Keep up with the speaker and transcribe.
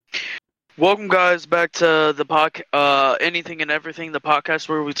Welcome, guys, back to the Anything and Everything, the podcast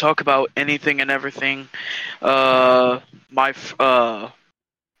where we talk about anything and everything. Uh, my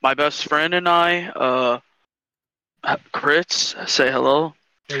best friend and I, Chris, say hello.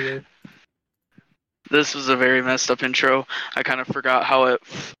 Hello. This was a very messed up intro. I kind of forgot how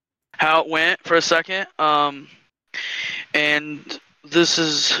it went for a second. And this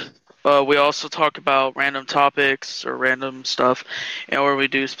is we also talk about random topics or random stuff, and where we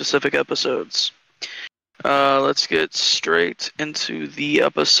do specific episodes. Let's get straight into the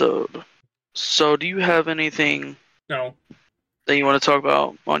episode. So, do you have anything No. that you want to talk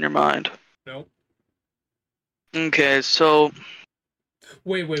about on your mind? No. Okay, so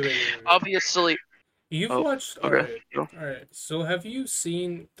Wait. obviously, You've oh, watched. okay. Alright. So, have you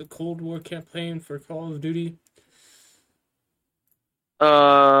seen the Cold War campaign for Call of Duty?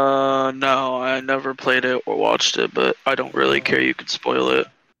 No, I never played it or watched it, but I don't really care. You could spoil it.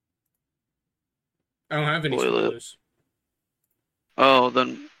 I don't have any Spoil it. spoilers. Oh,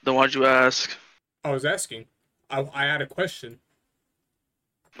 then why'd you ask? I was asking. I had a question.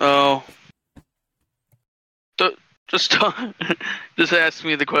 Oh, just just ask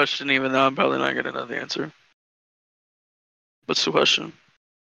me the question, even though I'm probably not gonna know the answer. What's the question?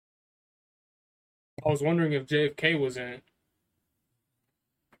 I was wondering if JFK was in it.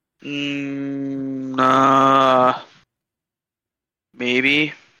 Nah,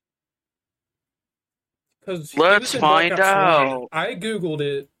 maybe. Because Let's find out. I googled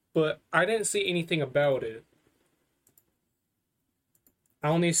it, but I didn't see anything about it. I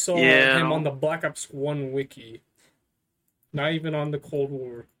only saw him on the Black Ops 1 wiki. Not even on the Cold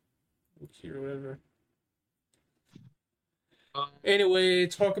War wiki or whatever. Anyway,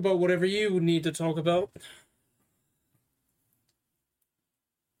 talk about whatever you need to talk about.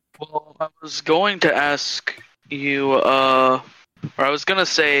 Well, I was going to ask you, or I was gonna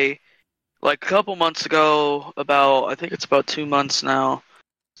say, like a couple months ago, I think it's about 2 months now,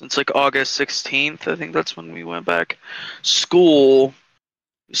 since like August 16th, I think that's when we went back. We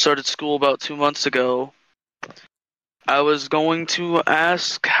started school about 2 months ago. I was going to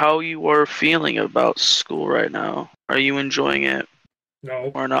ask how you are feeling about school right now. Are you enjoying it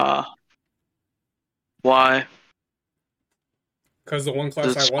No. or not? Why? Because the one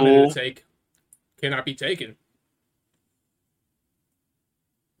class I Is it wanted to school? take cannot be taken.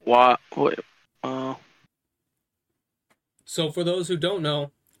 Why? Wait. Uh, So, for those who don't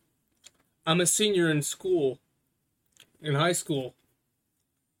know, I'm a senior in school, in high school.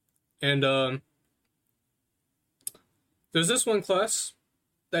 And there's this one class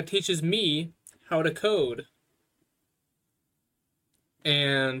that teaches me how to code.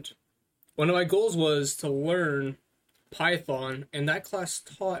 And one of my goals was to learn Python, and that class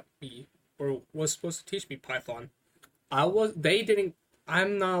taught me, or was supposed to teach me Python.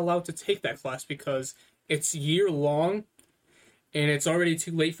 I'm not allowed to take that class because it's year long, and it's already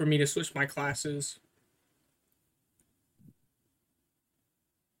too late for me to switch my classes.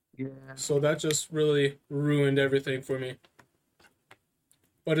 yeah. So that just really ruined everything for me.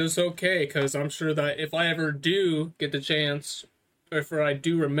 But it's okay, because I'm sure that if I ever do get the chance, or if I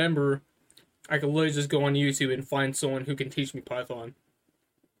do remember, I could literally just go on YouTube and find someone who can teach me Python.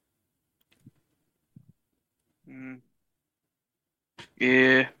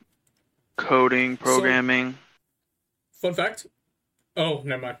 Yeah. Coding, programming. So, fun fact. Oh,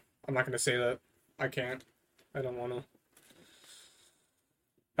 never mind. I'm not going to say that. I can't. I don't want to.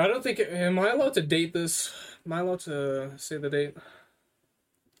 I don't think. Am I allowed to date this? Am I allowed to say the date?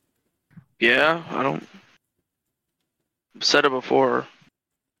 Yeah, I don't. I've said it before.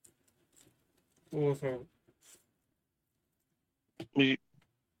 Well, so, We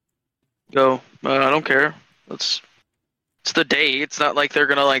go. I don't care. It's the date. It's not like they're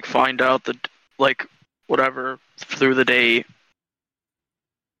gonna like find out whatever through the date.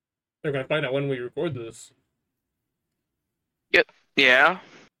 they're going to find out when we record this. Yeah,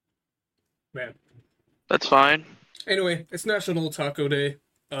 Man. that's fine. Anyway, it's National Taco Day.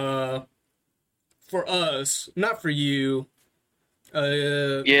 For us, not for you.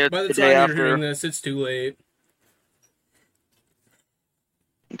 Yeah, By the the time day you're after. hearing this, it's too late.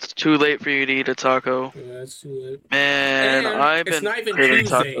 It's too late for you to eat a taco. Yeah, it's too late. Man, And I've it's been not even craving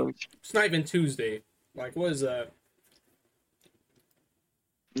Tuesday. tacos. It's not even Tuesday. Like, what is that?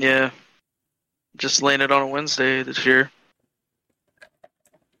 Yeah, just laying it on a Wednesday this year.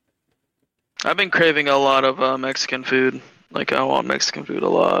 I've been craving a lot of Mexican food. Like, I want Mexican food a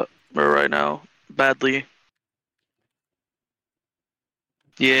lot right now, badly. I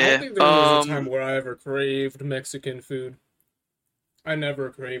don't Yeah. think there was a time where I ever craved Mexican food. I never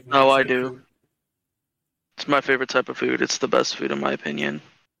craved Mexican Oh, I do. food. It's my favorite type of food. It's the best food in my opinion.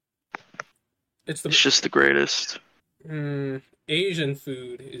 It's It's the just the greatest. Asian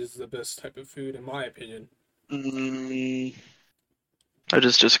food is the best type of food in my opinion. Mm, I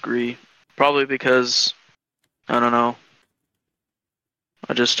just disagree. Probably because I don't know.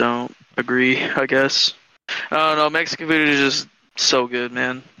 I just don't agree. I guess I don't know. Mexican food is just so good,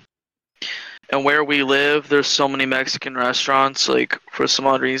 man. And where we live, there's so many Mexican restaurants. Like for some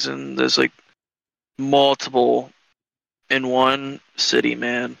odd reason, there's like multiple in one city,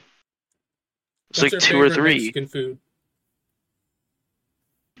 man. It's What's like your two or favorite three. Mexican food?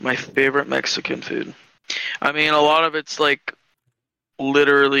 My favorite Mexican food. I mean, a lot of it's like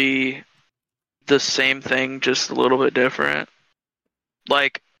literally the same thing, just a little bit different.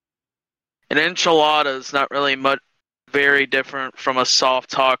 Like an enchilada is not really much very different from a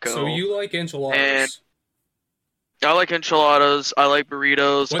soft So taco. you like And enchiladas. I like enchiladas. I like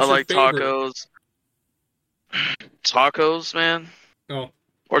burritos. I What's your like favorite? tacos. Tacos, man, Oh,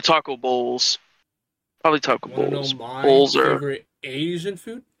 or taco bowls. Probably taco want to know bowls. my Bowls are favorite Asian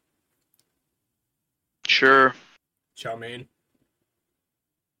food? sure. Chow mein.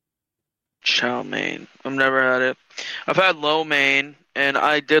 Chow mein. I've never had it. I've had lo mein, and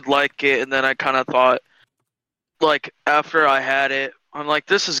I did like it. And then I kind of thought, like after I had it, I'm like,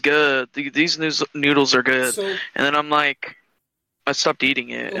 this is good. These noodles are good. So And then I'm like, I stopped eating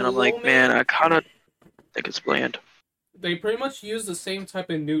it, and I'm lo like, man, mein, I kind of think it's bland. they pretty much use the same type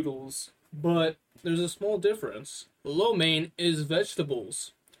of noodles, but there's a small difference. Lo mein is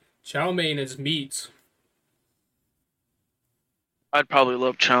vegetables. Chow mein is meat. I'd probably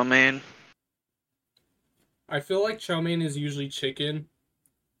love chow mein. I feel like chow mein is usually chicken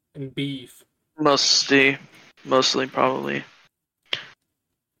and beef. Mostly probably.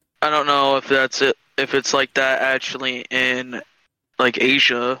 I don't know if that's it. If it's like that actually in like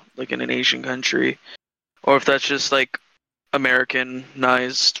Asia, like in an Asian country, or if that's just like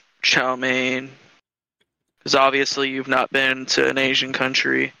Americanized chow mein. Because obviously you've not been to an Asian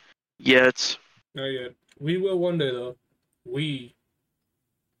country yet. Not yet. We will one day though. We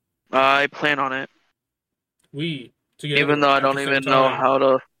I plan on it, we even together though I at the don't same even know time. how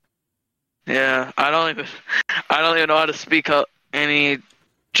to. Yeah, I don't even know how to speak any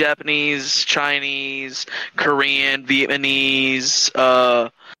Japanese, Chinese, Korean, Vietnamese,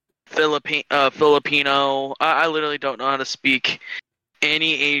 Filipino. I literally don't know how to speak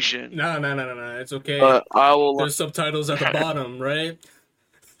any Asian, No, no, no, no, no. It's okay. but I will. There's subtitles at the bottom, right?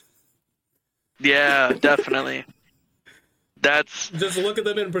 Yeah, definitely. That's. Just look at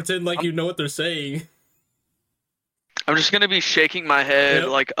them and pretend like you know what they're saying. I'm just gonna be shaking my head Yep.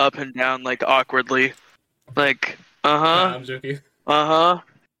 like up and down, like awkwardly, like Nah, uh I'm joking. huh.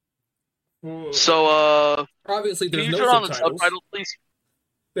 Well, So obviously, can there's you no turn on the subtitles. subtitles, please?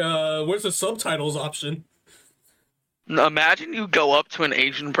 Where's the subtitles option? Imagine you go up to an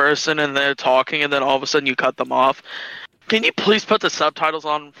Asian person and they're talking, and then all of a sudden you cut them off. Can you please put the subtitles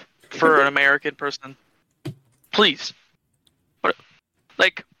on for an American person, please? What,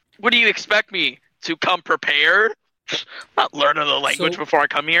 like, what do you expect me to come prepared? Not learning the language So, before I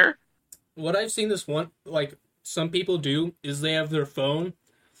come here. what I've seen this one, like, some people do is they have their phone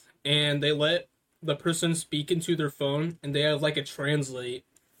and they let the person speak into their phone and they have, like, a translate.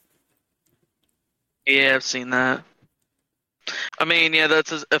 Yeah, I've seen that. I mean, yeah,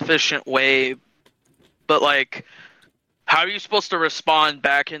 that's an efficient way, but like, how are you supposed to respond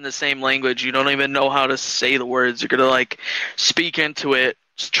back in the same language? You don't even know how to say the words. You're gonna like speak into it,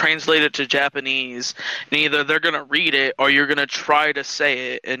 translate it to Japanese, and either they're gonna read it or you're gonna try to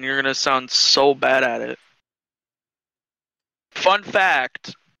say it, and you're gonna sound so bad at it. Fun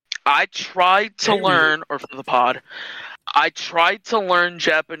fact: I tried to And mute. learn, or for the pod, I tried to learn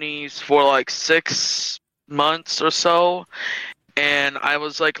Japanese for like 6 months or so, and I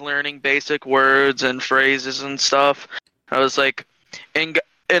was like learning basic words and phrases and stuff. I was like, and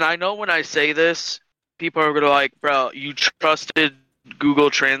I know when I say this, people are gonna like, bro, you trusted Google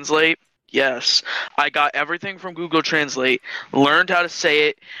Translate? Yes, I got everything from Google Translate, learned how to say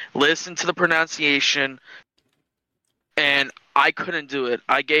it, listened to the pronunciation, and I couldn't do it.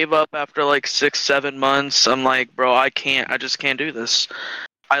 I gave up after like 6, 7 months. I'm like, bro, I can't. I just can't do this.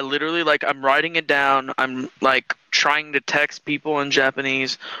 I literally like I'm writing it down. I'm like trying to text people in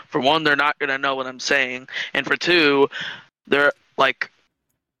Japanese. For one, they're not gonna know what I'm saying, and for two, they're like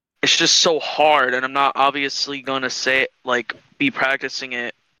it's just so hard, and I'm not obviously gonna say it, like be practicing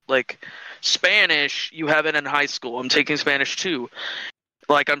it. Like Spanish, you have it in high school. I'm taking Spanish too.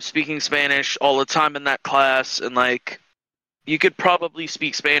 Like I'm speaking Spanish all the time in that class, and like you could probably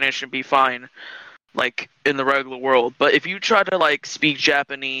speak Spanish and be fine like in the regular world. But if you try to like speak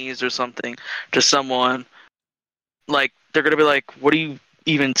Japanese or something to someone, like they're gonna be like, "What are you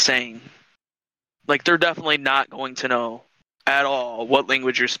even saying?" Like they're definitely not going to know at all what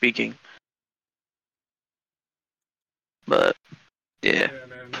language you're speaking. But yeah, Yeah,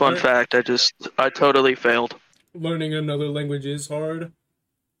 man. fun fact, I totally failed. Learning another language is hard.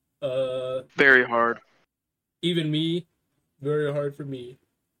 Uh, Very hard. Even me, very hard for me.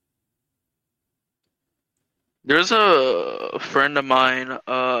 There's a friend of mine,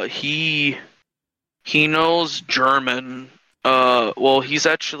 he knows German. Well, he's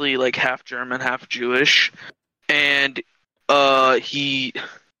actually like half German, half Jewish, and he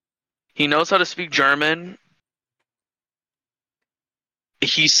knows how to speak German.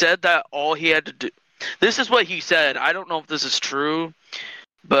 He said that all he had to do. This is what he said. I don't know if this is true,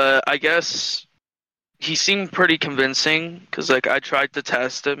 but I guess he seemed pretty convincing because like I tried to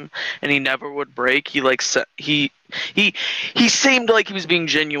test him and he never would break. He like he seemed like he was being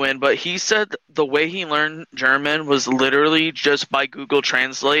genuine, but he said the way he learned German was literally just by Google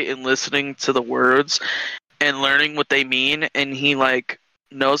Translate and listening to the words and learning what they mean, and he like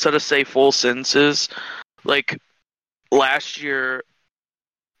knows how to say full sentences. Like last year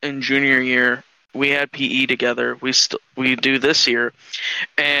in junior year, we had PE together. We do this year,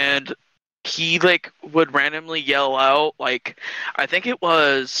 and he like would randomly yell out like I think it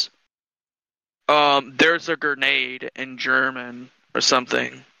was there's a grenade in German or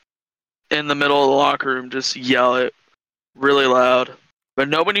something in the middle of the locker room, just yell it really loud. But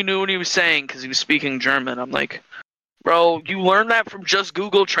nobody knew what he was saying because he was speaking German. I'm like, bro, you learned that from just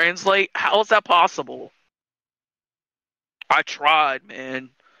Google Translate? How is that possible? I tried, man.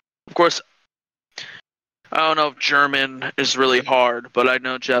 Of course, I don't know if German is really hard, but I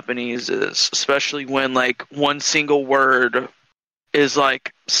know Japanese is, especially when like one single word is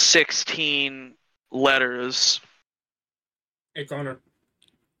like 16 letters. Hey, Connor,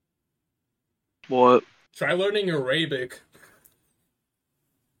 What? try learning Arabic.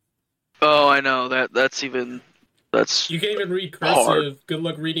 Oh, I know that's You can't even read hard. cursive. Good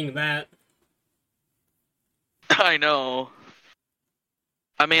luck reading that. I know.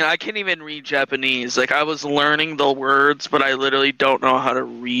 I mean, I can't even read Japanese. Like I was learning the words, but I literally don't know how to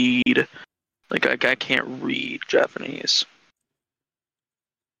read. Like I can't read Japanese.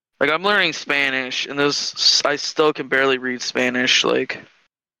 Like I'm learning Spanish, and I still can barely read Spanish. Like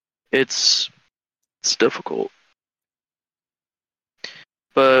it's difficult.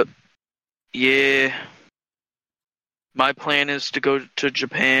 But yeah, my plan is to go to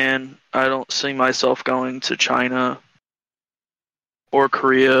Japan. I don't see myself going to China or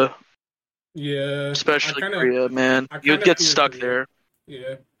Korea, Yeah, especially Korea, man. I You'd kind of get fear stuck Korea. there.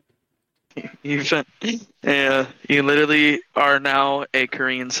 Yeah. You yeah, you literally are now a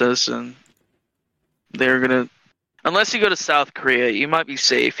Korean citizen. They're gonna, unless you go to South Korea, you might be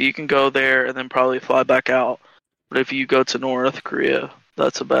safe. You can go there and then probably fly back out. But if you go to North Korea,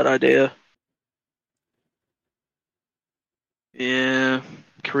 that's a bad idea. Yeah,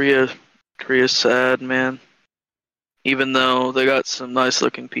 Korea's sad, man. Even though they got some nice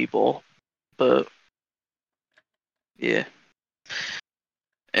looking people, but yeah.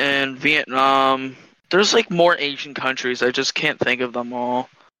 And Vietnam, there's like more Asian countries. I just can't think of them all.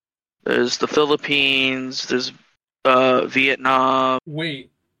 There's the Philippines. There's Vietnam,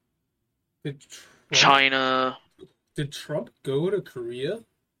 Wait, did Trump China. did Trump go to Korea?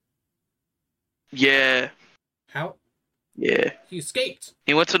 Yeah, How yeah. he escaped?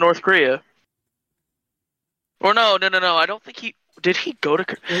 He went to North Korea. Or no, no, no, no. I don't think he did. He go to? Or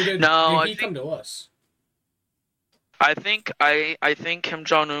No, did I he think come to us? I think Kim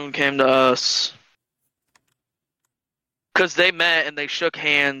Jong Un came to us because they met and they shook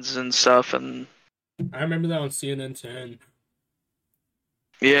hands and stuff. And I remember that on CNN 10.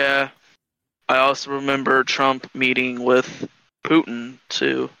 yeah, I also remember Trump meeting with Putin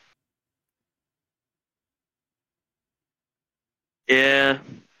too. Yeah,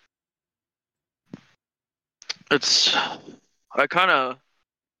 it's I kind of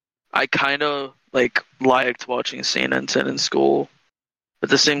like liked watching CNN 10 in school. At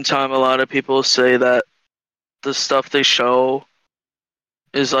the same time, a lot of people say that the stuff they show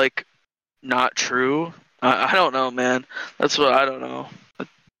is like not true. I don't know, man. That's what I don't know. I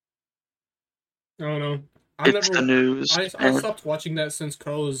don't know. I've It's the never. news, I man. stopped watching that since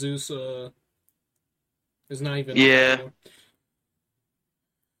Carlos Zeus is not even on Yeah, anymore.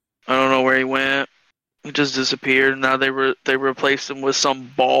 I don't know where he went. He just disappeared. Now they replaced him with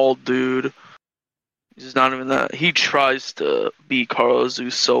some bald dude. He's not even that. He tries to be Carlos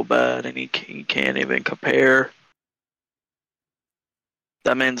Zeus so bad, and he can't even compare.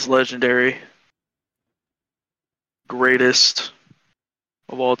 That man's legendary, greatest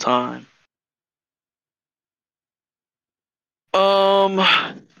of all time.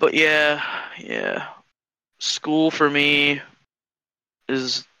 But yeah, yeah. School for me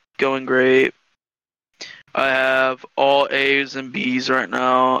is going great. I have all A's and B's right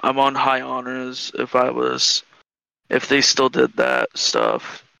now. I'm on high honors if they still did that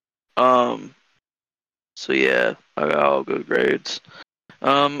stuff. So yeah, I got all good grades.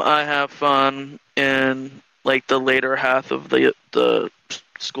 I have fun in like the later half of the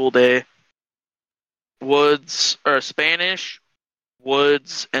school day. Woods or Spanish,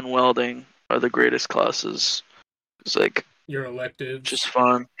 Woods, and welding are the greatest classes. It's like Your electives. just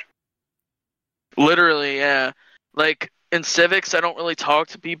fun. Literally, yeah. Like in civics, I don't really talk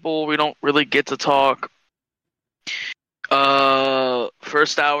to people. We don't really get to talk.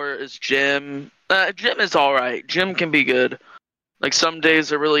 First hour is gym. Gym is all right. Gym can be good. Like some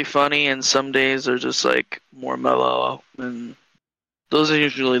days are really funny, and some days are just like more mellow, and those are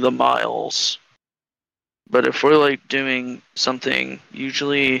usually the miles. But if we're like doing something,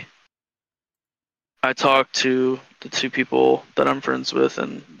 usually I talk to the two people that I'm friends with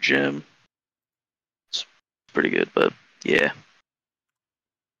in gym. It's pretty good, but yeah.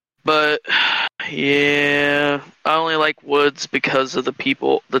 But yeah, I only like Woods because of the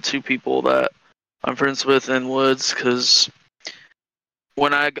two people that I'm friends with in Woods. Because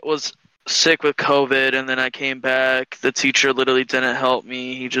when I was sick with COVID and then I came back, the teacher literally didn't help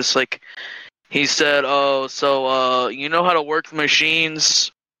me. He just like he said, "Oh, so you know how to work the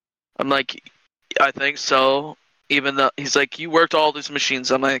machines?" I'm like, "I think so." Even though he's like, "You worked all these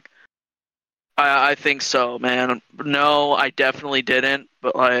machines." I'm like, I think so, man. No, I definitely didn't,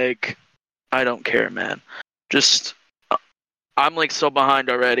 but like, I don't care, man. Just, I'm like so behind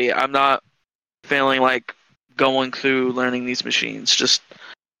already. I'm not feeling like going through learning these machines. Just,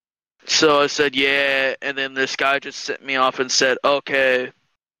 so I said, yeah, and then this guy just sent me off and said, okay,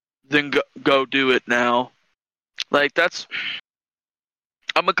 then go do it now. Like, I'm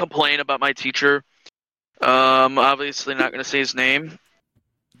gonna complain about my teacher. Obviously not gonna say his name,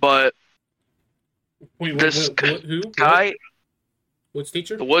 but Wait, this who? guy, Woods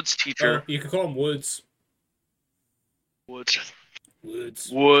teacher? the Woods teacher. Oh, you can call him Woods. Woods.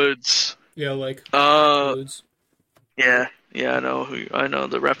 Yeah, like Woods. Yeah, I know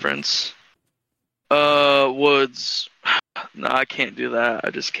the reference. Woods. No, I can't do that. I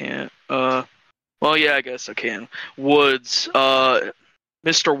just can't. Well, yeah, I guess I can. Woods.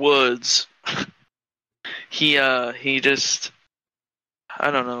 Mr. Woods. He just, I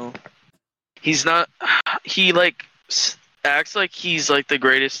don't know. He's not. He like acts like he's like the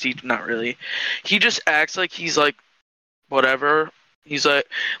greatest teacher. Not really. He just acts like he's like whatever. He's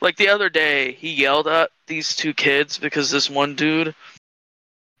like the other day, he yelled at these two kids because this one dude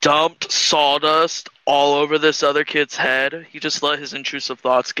dumped sawdust all over this other kid's head. He just let his intrusive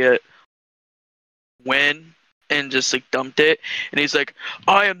thoughts get win and just like dumped it. And he's like,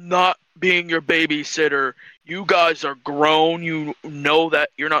 I am not being your babysitter. You guys are grown. You know that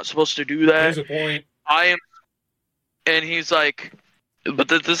you're not supposed to do that. There's a point. I am. And he's like, but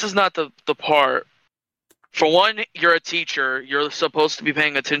this is not the part. For one, you're a teacher. You're supposed to be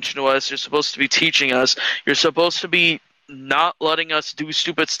paying attention to us. You're supposed to be teaching us. You're supposed to be not letting us do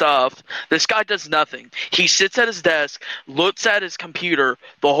stupid stuff. This guy does nothing. He sits at his desk, looks at his computer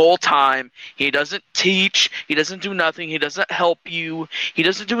the whole time. He doesn't teach. He doesn't do nothing. He doesn't help you. He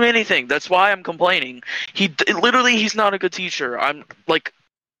doesn't do anything. That's why I'm complaining. He's not a good teacher. I'm like,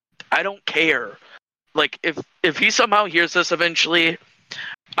 I don't care. Like if he somehow hears this eventually,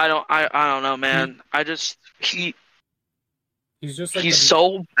 I don't know, man. He's just like he's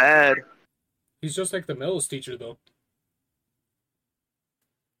so bad. He's just like the Mills teacher, though.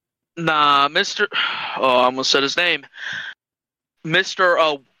 Nah, Mr. Oh, I almost said his name.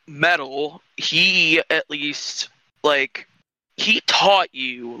 Mr. Metal. He at least like he taught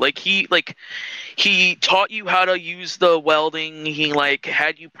you. He taught you how to use the welding. He like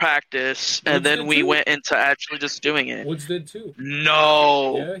had you practice, and then we went into actually just doing it. Woods did too.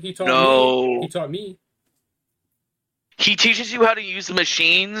 No. Yeah, he taught me. He taught me. He teaches you how to use the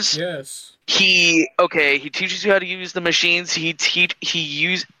machines. Yes. He teaches you how to use the machines. He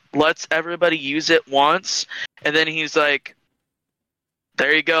lets everybody use it once, and then he's like,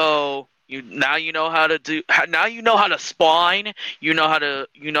 "There you go. Now you know how to spline. You know how to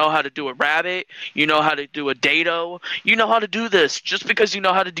do a rabbit. You know how to do a dado. You know how to do this just because you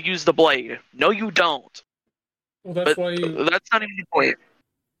know how to use the blade. No, you don't. Well, that's why that's not even the point.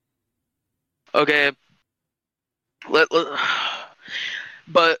 Okay.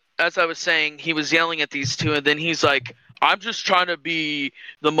 But as I was saying, he was yelling at these two, and then he's like, I'm just trying to be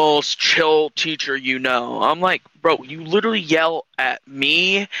the most chill teacher you know. I'm like, bro, you literally yell at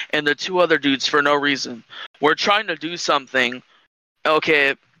me and the two other dudes for no reason. We're trying to do something.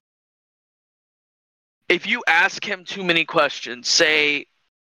 Okay, if you ask him too many questions, say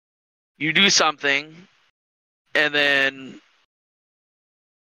you do something and then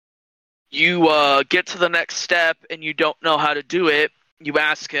you get to the next step and you don't know how to do it, you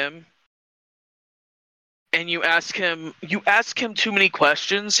ask him, and you ask him too many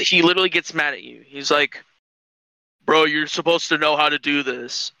questions, he literally gets mad at you. He's like, bro, you're supposed to know how to do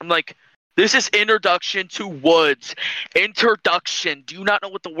this. I'm like, this is introduction to woods. Introduction. Do you not know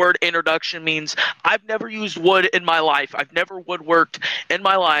what the word introduction means? I've never used wood in my life. I've never woodworked in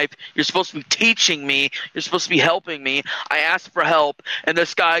my life. You're supposed to be teaching me. You're supposed to be helping me. I asked for help, and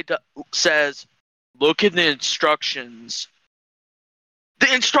this guy says, look at the instructions.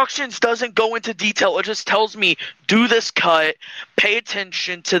 The instructions doesn't go into detail. It just tells me, do this cut, pay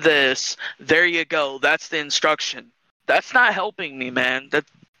attention to this. There you go. That's the instruction. That's not helping me, man. That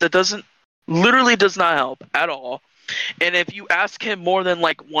literally does not help at all. And if you ask him more than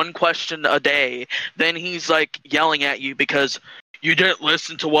like one question a day, then he's like yelling at you because you didn't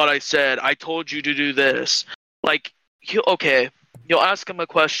listen to what I said. I told you to do this. Like, you'll ask him a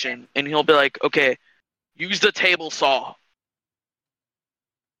question and he'll be like, okay, use the table saw.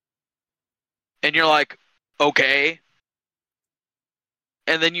 And you're like, okay.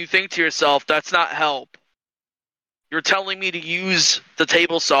 And then you think to yourself, that's not help. You're telling me to use the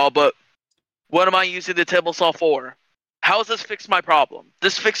table saw, but what am I using the table saw for? How does this fix my problem?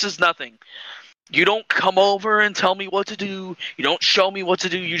 This fixes nothing. You don't come over and tell me what to do. You don't show me what to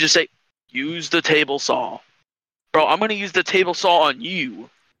do. You just say, use the table saw. Bro, I'm going to use the table saw on you.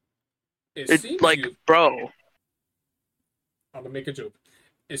 Bro. I'm going to make a joke.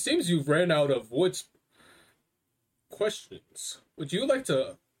 It seems you've ran out of Woods questions. Would you like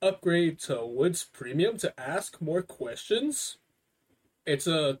to upgrade to Woods Premium to ask more questions? It's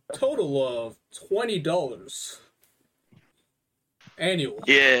a total of $20 annual.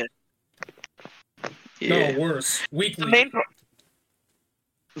 Yeah. No, worse. Weekly.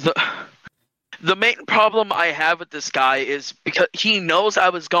 The main problem I have with this guy is because he knows I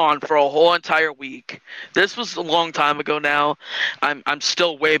was gone for a whole entire week. This was a long time ago now. I'm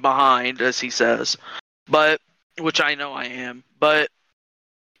still way behind, as he says, but which I know I am. But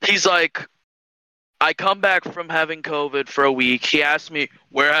he's like, I come back from having COVID for a week. He asked me,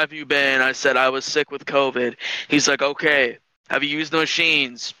 where have you been? I said I was sick with COVID. He's like, okay. Have you used the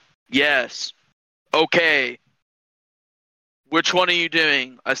machines? Yes. Okay. Which one are you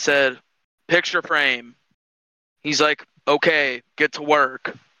doing? I said, picture frame. He's like, okay, get to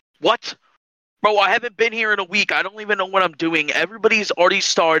work. What? Bro, I haven't been here in a week. I don't even know what I'm doing. Everybody's already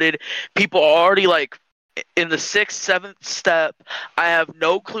started. People are already like in the 6th, 7th step. I have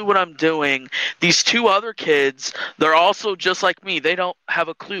no clue what I'm doing. These two other kids, they're also just like me. They don't have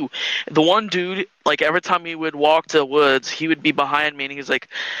a clue. The one dude, like every time he would walk to woods, he would be behind me and he's like,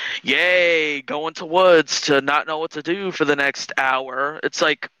 yay, going to woods to not know what to do for the next hour. It's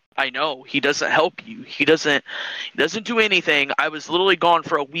like, I know he doesn't help you. He doesn't do anything. I was literally gone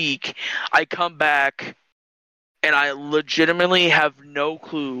for a week. I come back and I legitimately have no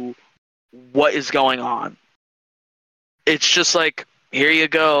clue what is going on. It's just like, here you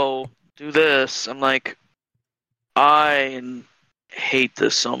go, do this. I'm like, I hate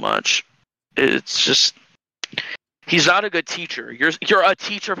this so much. It's just, he's not a good teacher. You're a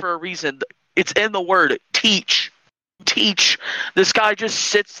teacher for a reason. It's in the word, teach. This guy just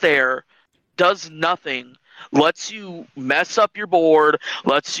sits there, does nothing, lets you mess up your board,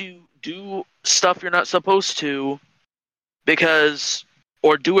 lets you do stuff you're not supposed to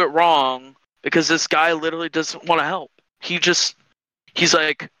or do it wrong because this guy literally doesn't want to help. He's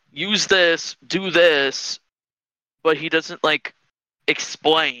like, use this, do this, but he doesn't like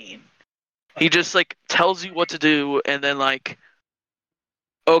explain. He just like tells you what to do and then like,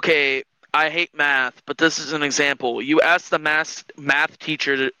 okay, I hate math, but this is an example. You ask the math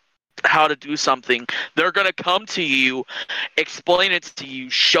teacher how to do something. They're going to come to you, explain it to you,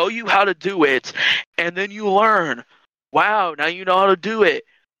 show you how to do it, and then you learn. Wow, now you know how to do it.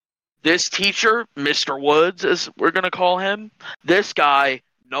 This teacher, Mr. Woods, as we're going to call him, this guy,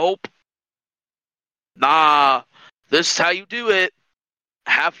 nope. Nah, this is how you do it.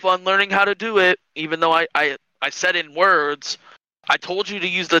 Have fun learning how to do it, even though I said in words, I told you to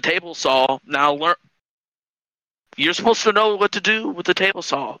use the table saw. Now learn. You're supposed to know what to do with the table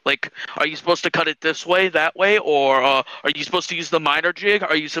saw. Like, are you supposed to cut it this way, that way, or are you supposed to use the miter jig?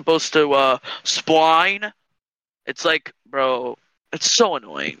 Are you supposed to spline? It's like, bro, it's so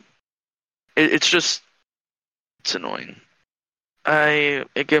annoying. It's annoying. I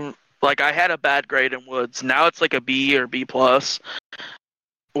had a bad grade in Woods. Now it's like a B or B plus,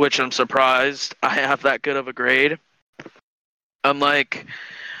 which I'm surprised I have that good of a grade. I'm like,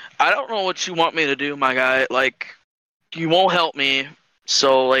 I don't know what you want me to do, my guy. Like, you won't help me,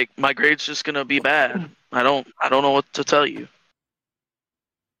 so like my grade's just gonna be bad. I don't know what to tell you.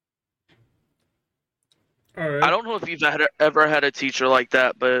 All right. I don't know if you've ever had a teacher like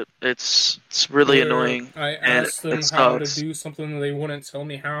that, but it's really Where annoying I and asked them it how to sucks. do something and they wouldn't tell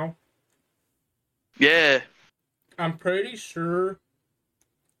me how. Yeah, I'm pretty sure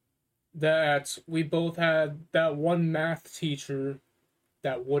that we both had that one math teacher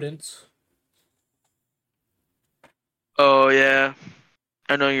that wouldn't. oh yeah,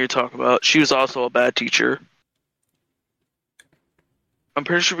 I know who you're talking about. She was also a bad teacher. I'm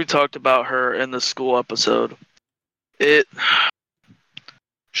pretty sure we talked about her in the school episode. It.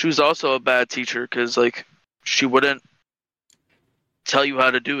 She was also a bad teacher because like she wouldn't tell you how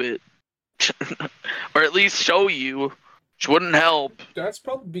to do it, or at least show you. She wouldn't help. That's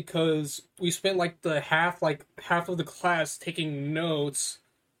probably because we spent like half of the class taking notes,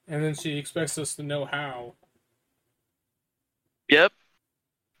 and then she expects us to know how. Yep,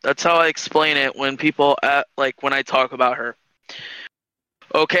 that's how I explain it when people when I talk about her.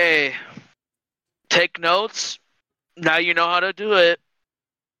 Okay, take notes. Now you know how to do it.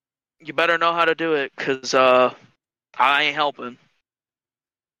 You better know how to do it, cause I ain't helping.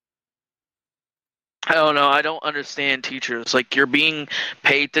 I don't know. I don't understand teachers. Like, you're being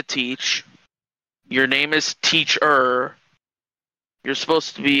paid to teach. Your name is teacher. You're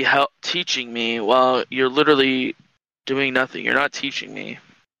supposed to be teaching me while you're literally doing nothing. You're not teaching me.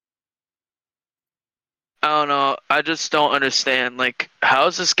 I don't know. I just don't understand. Like, how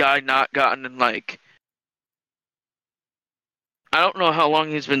has this guy not gotten in, like... I don't know how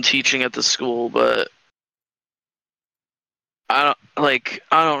long he's been teaching at the school, but... I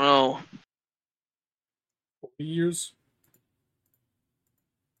don't know. Years.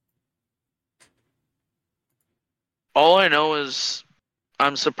 All I know is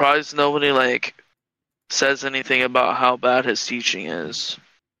I'm surprised nobody, like, says anything about how bad his teaching is.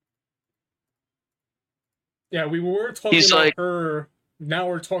 Yeah, we were talking He's about like, her. Now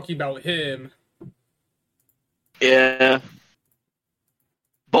we're talking about him. yeah.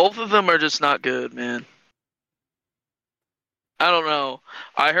 Both of them are just not good, man. I don't know.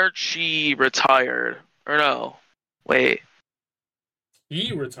 I heard she retired. Or no. Wait.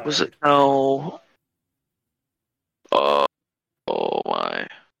 He retired. Was it? No. Oh my.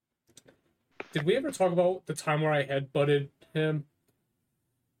 Did we ever talk about the time where I had butted him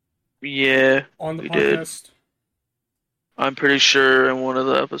Yeah, on the we did. podcast? I'm pretty sure in one of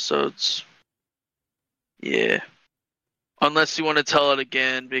the episodes. Yeah. Unless you want to tell it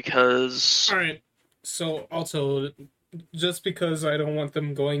again, because... Alright, so I'll tell it. Just because I don't want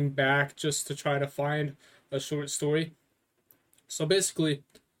them going back just to try to find a short story. So basically,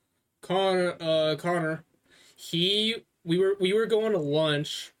 Connor, we were going to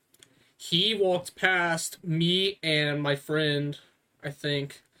lunch. He walked past me and my friend, I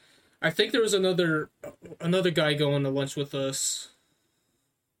think. I think there was another guy going to lunch with us.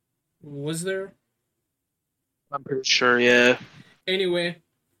 Was there? I'm pretty sure, yeah. Anyway,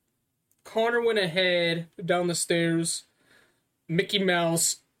 Connor went ahead down the stairs. Mickey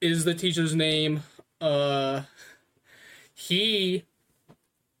Mouse is the teacher's name. He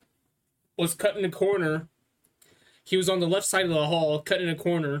was cutting a corner. He was on the left side of the hall, cutting a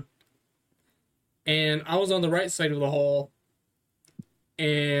corner. And I was on the right side of the hall.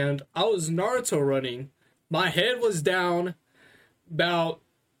 And I was Naruto running. My head was down about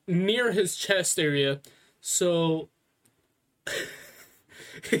near his chest area. So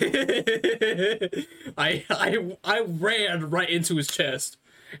I ran right into his chest,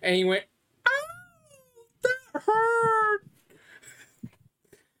 and he went, "Ow, that hurt!"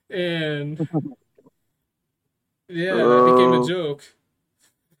 And yeah, that became a joke.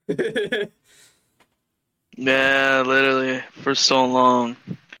 Yeah, literally, for so long.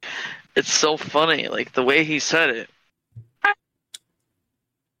 It's so funny, like, the way he said it.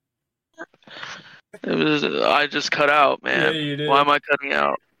 I just cut out, man. Yeah, you did. Why am I cutting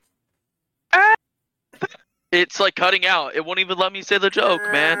out? It's like cutting out. It won't even let me say the joke,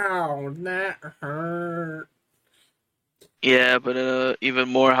 man. Ow, that hurt. Yeah, but in a even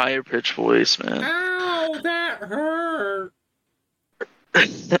more higher pitched voice, man. Ow, that hurt.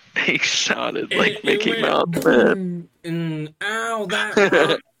 He sounded like It Mickey went Mouse, man. and ow, that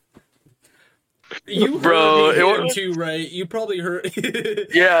hurt. You Bro, heard me hit him was... too, right? You probably heard.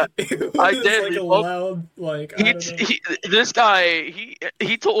 Yeah, it was I did. Like a loud, like I don't know. This guy,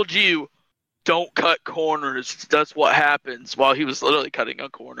 he told you, don't cut corners. That's what happens. While he was literally cutting a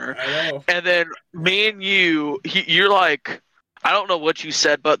corner. I know. And then me and you're like, I don't know what you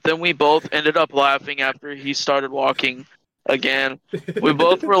said, but then we both ended up laughing after he started walking again. We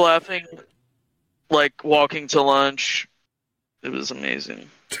both were laughing, like walking to lunch. It was amazing.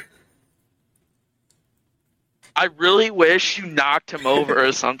 I really wish you knocked him over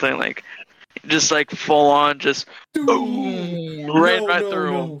or something, like just like full on, just Dude, boom, ran no, right no, through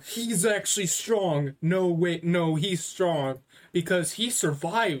him. no. He's actually strong. No, wait, no, he's strong because he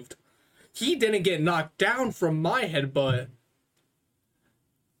survived. He didn't get knocked down from my headbutt.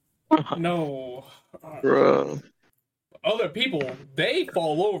 No. Bro. Other people, they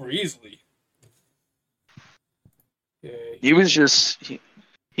fall over easily. Yeah, He was just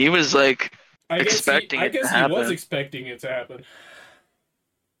he was like expecting I it to guess he was happen. expecting it to happen.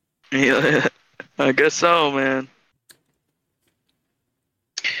 Yeah, I guess so, man.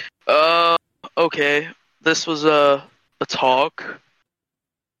 Uh, okay. This was a talk.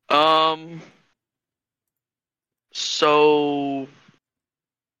 Um, so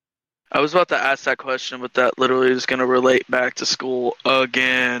I was about to ask that question, but that literally is gonna relate back to school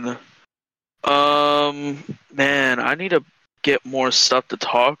again. Man, I need to get more stuff to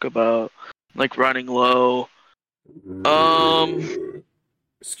talk about, like running low. Um,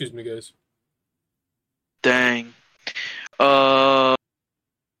 Excuse me, guys. dang. Uh,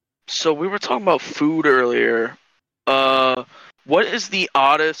 so we were talking about food earlier. What is the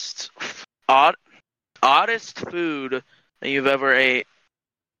odd, oddest food that you've ever ate?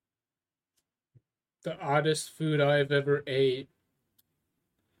 The oddest food I've ever ate.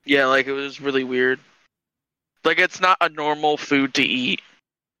 Yeah, like it was really weird. Like it's not a normal food to eat.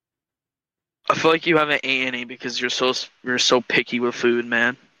 I feel like you haven't ate any because you're so picky with food,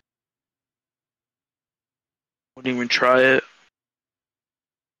 man. Wouldn't even try it.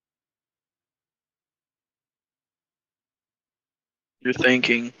 You're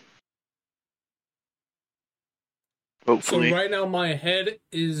thinking, So hopefully. right now my head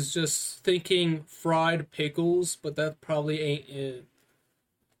is just thinking fried pickles, but that probably ain't it.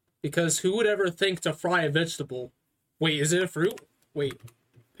 Because who would ever think to fry a vegetable? Wait, is it a fruit? Wait,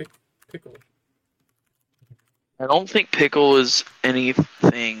 pickle. I don't think pickle is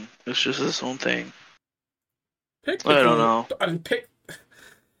anything. It's just its own thing. I don't Pickle. know. I mean,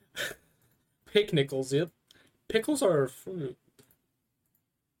 pickles. Yep. Pickles are a fruit.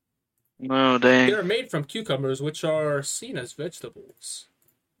 No, They dang. are made from cucumbers, which are seen as vegetables.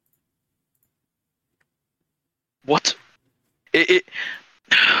 What? It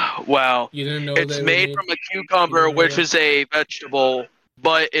wow. You didn't know It's they were made made. from a You cucumber, didn't know which that. is a vegetable,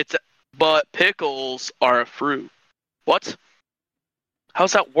 but pickles are a fruit. What?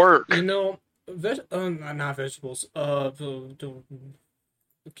 How's that You work? know, not vegetables. The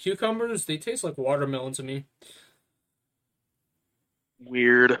cucumbers, they taste like watermelon to me.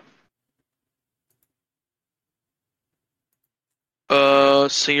 Weird.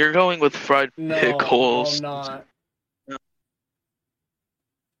 So you're going with fried No, I'm pickles. not.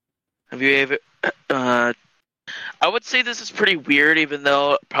 Have you ever I would say this is pretty weird, even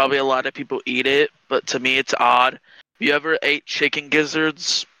though probably a lot of people eat it, but to me it's odd. Have you ever ate chicken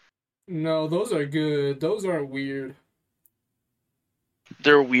gizzards? No, those are good. Those aren't weird.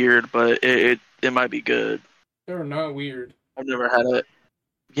 They're weird, but it might be good. They're not weird. I've never had it.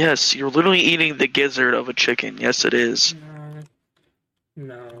 Yes, you're literally eating the gizzard of a chicken. Yes, it is. No,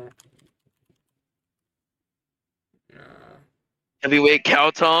 no, nah, Have you ate cow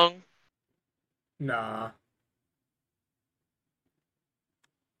tongue? nah.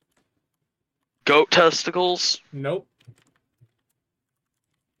 Goat testicles? Nope.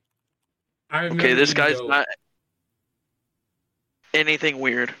 I've Okay, never this eaten guy's goat. not anything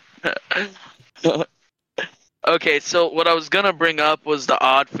weird. Okay, so what I was gonna bring up was the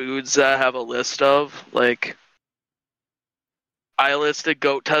odd foods that I have a list of. Like, I listed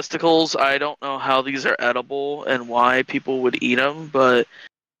goat testicles. I don't know how these are edible and why people would eat them, but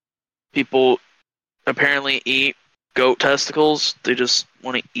people apparently eat goat testicles. They just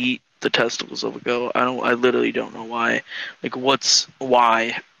want to eat the testicles of a goat. I literally don't know why. Like, what's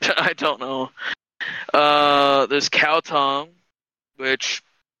why? I don't know. There's cow tongue, which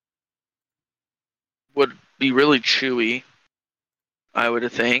would be really chewy, I would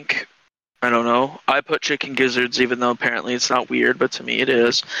think. I don't know. I put chicken gizzards, even though apparently it's not weird, but to me it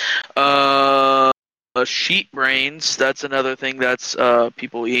is. Uh, sheep brains. That's another thing that's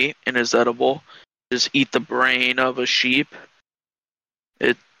people eat and is edible. Just eat the brain of a sheep.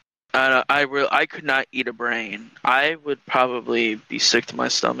 It. I could not eat a brain. I would probably be sick to my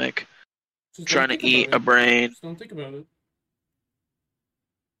stomach Just don't trying think to about eat a it. brain. Just don't think about it.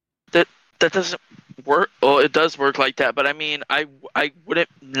 That doesn't work. Well, it does work like that, but I mean, I wouldn't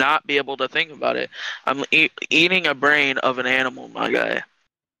not be able to think about it. I'm eating a brain of an animal, my guy.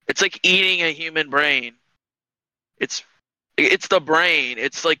 It's like eating a human brain. It's It's the brain.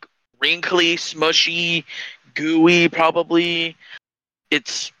 It's like wrinkly, smushy, gooey, probably.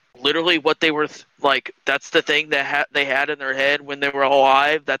 It's literally what they were like. That's the thing that they had in their head when they were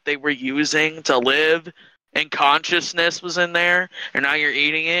alive that they were using to live, and consciousness was in there. And now you're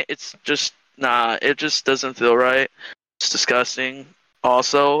eating it. It's just nah. It just doesn't feel right. It's disgusting.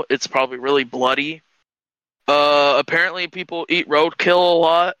 Also, it's probably really bloody. Apparently people eat roadkill a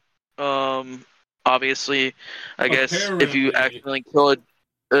lot. Obviously, I guess if you Apparently. accidentally kill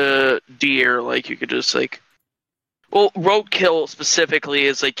a deer, like you could just like, well, roadkill specifically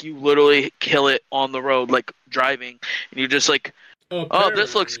is like you literally kill it on the road, like driving, and you just like, oh,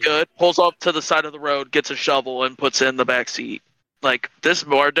 this looks Apparently. good. Pulls off to the side of the road, gets a shovel, and puts it in the back seat. Like this is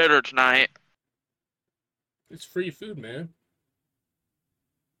our dinner tonight. It's free food, man.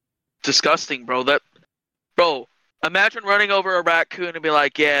 Disgusting, bro. Bro, imagine running over a raccoon and be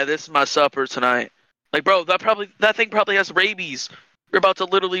like, "Yeah, this is my supper tonight." Like, bro, that thing probably has rabies. You're about to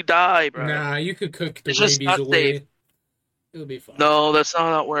literally die, bro. Nah, you could cook the It's just rabies not safe. away. It'll be fine. No, that's not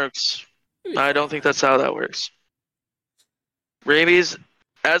how that works. It'll be I don't think fine. that's how that works. Rabies,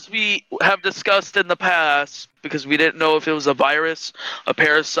 as we have discussed in the past, because we didn't know if it was a virus, a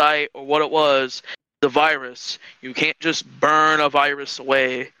parasite, or what it was, the virus. You can't just burn a virus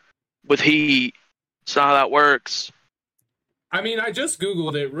away with heat. It's not how that works. I mean, I just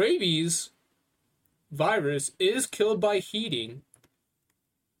googled it. Rabies virus is killed by heating.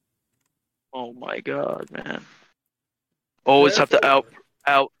 Oh my god, man. Always have to Therefore,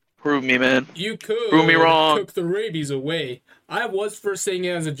 out prove me, man. you Prove me could wrong. cook the rabies away. I was first saying it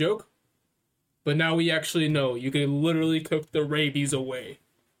as a joke, but now we actually know you can literally cook the rabies away.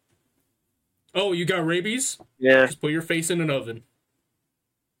 Oh, you got rabies? Yeah. Just put your face in an oven.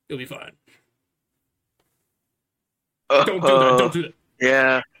 You'll be fine. Don't do that. Don't do that.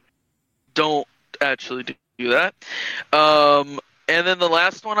 Yeah. Don't actually do that. And then the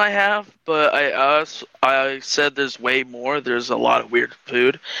last one I have, but I said there's way more. There's a lot of weird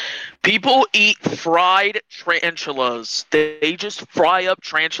food. People eat fried tarantulas. They just fry up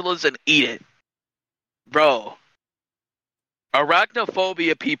tarantulas and eat it. Bro,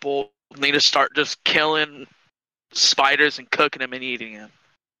 arachnophobia people need to start just killing spiders and cooking them and eating them.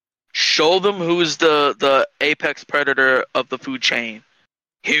 Show them who's the apex predator of the food chain.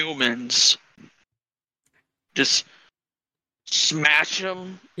 Humans. Just smash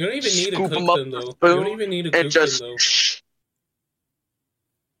them. You don't even need to Scoop cook them up them, with a though. You spoon don't even need to and cook them, just. though.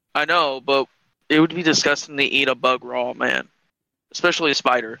 I know, but it would be disgusting to eat a bug raw, man. Especially a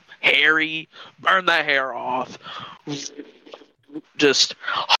spider. Hairy. Burn that hair off. Just.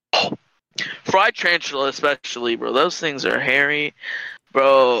 Fried tarantula, especially, bro. Those things are hairy.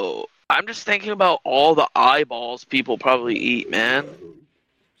 Bro, I'm just thinking about all the eyeballs people probably eat, man.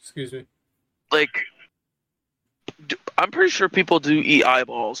 Excuse me. Like, I'm pretty sure people do eat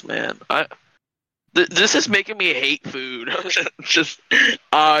eyeballs, man. This is making me hate food. Just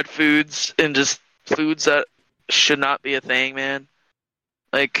odd foods and just foods that should not be a thing, man.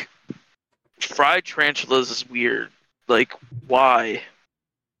 Like, fried tarantulas is weird. Like, why?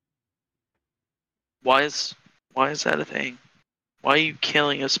 Why is that a thing? Why are you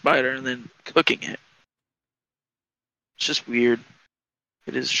killing a spider and then cooking it? It's just weird.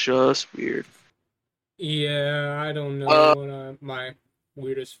 It is just weird. Yeah, I don't know what my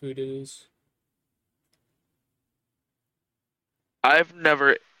weirdest food is. I've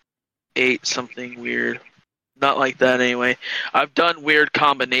never ate something weird. Not like that, anyway. I've done weird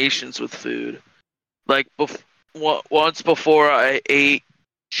combinations with food. Like, once before, I ate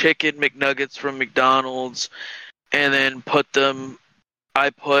chicken McNuggets from McDonald's, and then I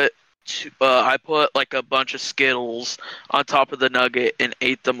put like a bunch of Skittles on top of the nugget and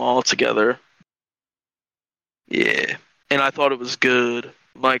ate them all together. Yeah, and I thought it was good.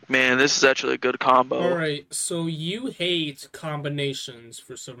 I'm like, man, this is actually a good combo. Alright, so you hate combinations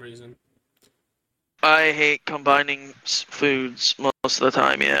for some reason. I hate combining foods most of the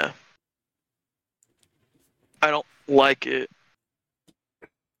time, yeah. I don't like it.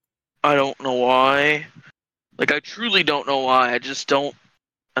 I don't know why. Like, I truly don't know why. I don't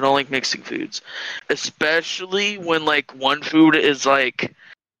like mixing foods. Especially when, like, one food is, like,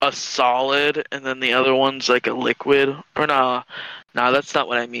 a solid and then the other one's, like, a liquid. Or nah, that's not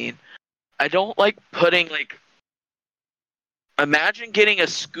what I mean. I don't like putting, like... Imagine getting a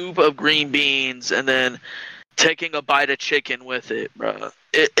scoop of green beans and then taking a bite of chicken with it, bro.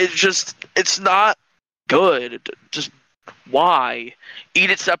 It's not good. Just, why? Eat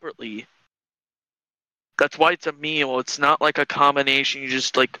it separately. That's why it's a meal. It's not like a combination. You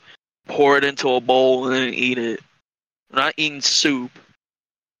just like pour it into a bowl and then eat it. We're not eating soup.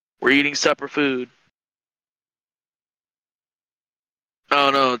 We're eating separate food. I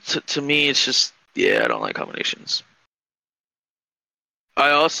don't know. To me, it's just I don't like combinations.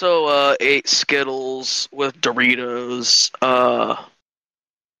 I also ate Skittles with Doritos.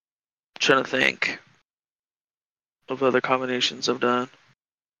 Trying to think of other combinations I've done.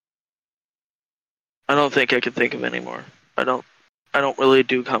 I don't think I can think of any more. I don't. I don't really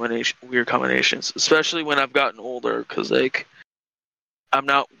do weird combinations, especially when I've gotten older, because like I'm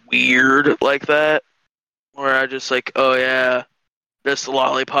not weird like that. Where I just like, oh yeah, this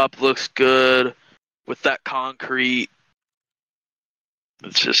lollipop looks good with that concrete.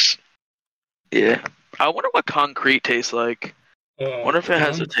 It's just yeah. I wonder what concrete tastes like. I wonder if it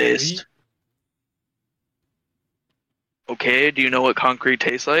has a taste. Concrete. Okay, do you know what concrete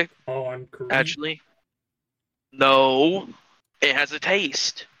tastes like? Concrete. Actually, no. It has a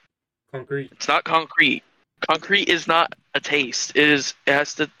taste. Concrete. It's not concrete. Concrete is not a taste. It is. It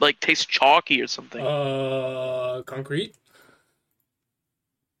has to like taste chalky or something. Concrete.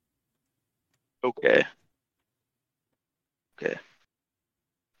 Okay. Okay.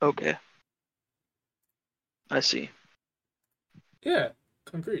 Okay. I see. Yeah,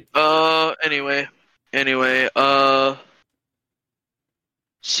 concrete. Anyway. Anyway.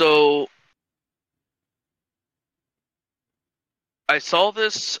 So I saw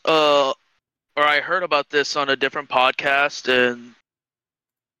this. Or I heard about this on a different podcast, and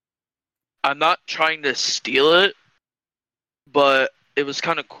I'm not trying to steal it, but it was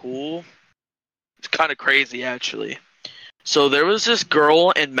kind of cool. It's kind of crazy, actually. So there was this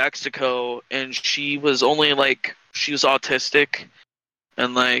girl in Mexico, and she was only like she was autistic,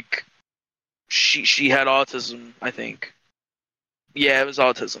 and like she had autism, I think. Yeah, it was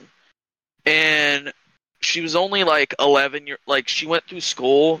autism, and she was only like 11 like she went through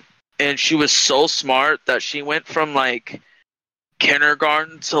school, and she was so smart that she went from like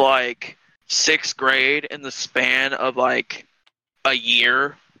kindergarten to like sixth grade in the span of like a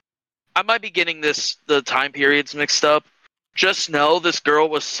year. I might be getting the time periods mixed up. Just know this girl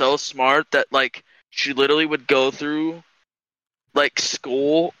was so smart that like she literally would go through like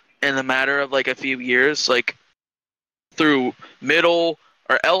school in a matter of like a few years, like through middle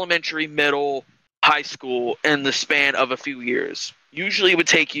or elementary, middle, high school in the span of a few years. Usually it would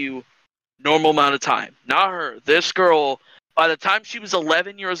take you normal amount of time. Not her. This girl, by the time she was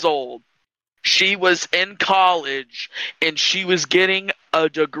 11 years old, she was in college and she was getting a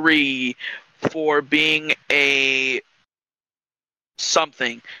degree for being a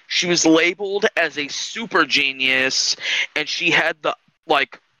something. She was labeled as a super genius, and she had the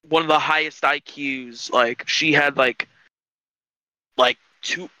like one of the highest IQs. Like she had like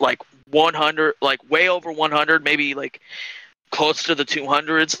 100, like way over 100, maybe like close to the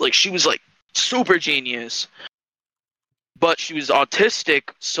 200s. Like she was like super genius, but she was autistic,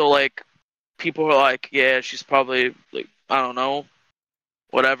 so like people were like, yeah, she's probably like I don't know,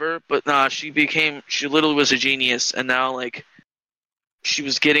 whatever. But nah, she literally was a genius, and now like she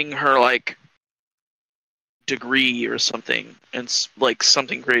was getting her like degree or something, and like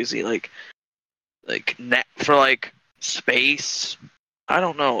something crazy like net for like space. I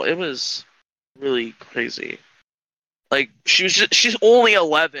don't know. It was really crazy. Like she's only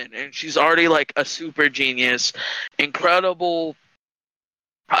 11 and she's already like a super genius, incredible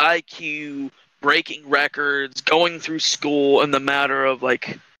IQ, breaking records, going through school in the matter of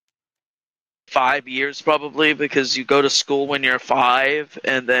like 5 years probably, because you go to school when you're 5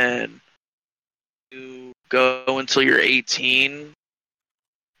 and then you go until you're 18.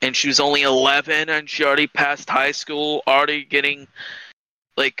 And she was only 11 and she already passed high school, already getting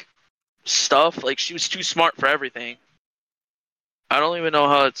like stuff. Like she was too smart for everything. I don't even know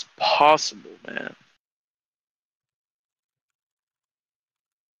how it's possible, man.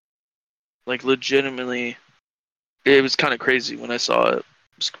 Like legitimately, it was kind of crazy when I saw it. It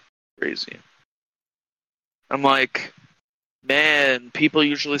was crazy. I'm like, man, people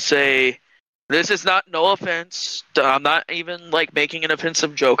usually say, this is not, no offense. I'm not even like making an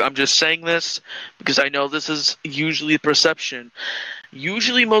offensive joke. I'm just saying this because I know this is usually perception.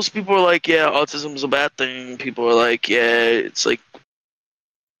 Usually most people are like, yeah, autism is a bad thing. People are like, yeah, it's like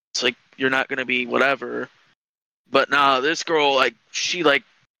you're not going to be whatever. But nah, this girl, like, she's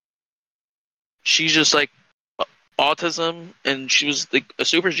just like autism, and she was like a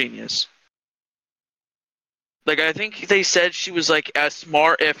super genius. Like, I think they said she was like as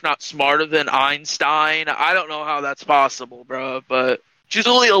smart, if not smarter than Einstein. I don't know how that's possible, bro. But she's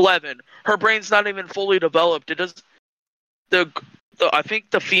only 11. Her brain's not even fully developed. It does I think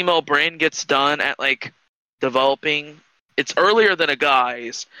the female brain gets done at like developing. It's earlier than a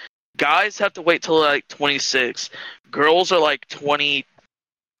guy's. Guys have to wait till like 26. Girls are like 20,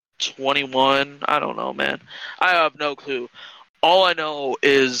 21. I don't know, man. I have no clue. all I know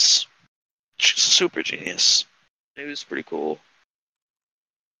is super genius. It was pretty cool.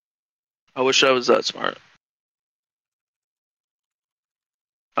 I wish I was that smart.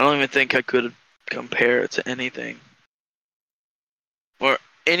 I don't even think I could compare it to anything. Or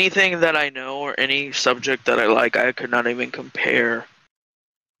anything that I know or any subject that I like, I could not even compare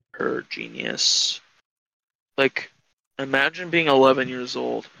her genius. Like, imagine being 11 years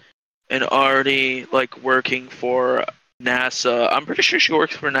old and already, like, working for NASA. I'm pretty sure she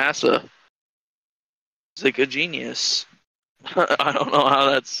works for NASA. It's like a genius. I don't know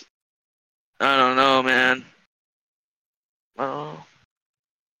how that's. I don't know, man. I don't know.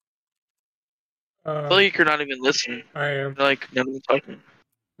 I feel like you're not even listening. I am. You're, like, not even talking.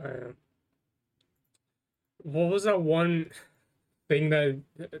 I am. What was that one thing that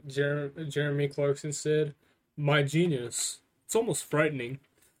Jeremy Clarkson said? My genius. It's almost frightening.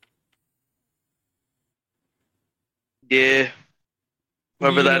 Yeah.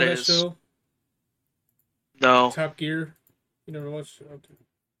 Whoever You that know is. show? No. Top Gear. You never watched it? Okay.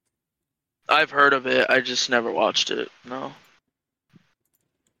 I've heard of it. I just never watched it. No.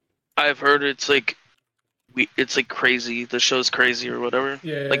 I've heard it's like it's like crazy. The show's crazy or whatever.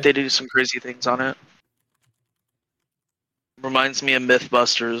 Yeah. Like they do some crazy things on it. Reminds me of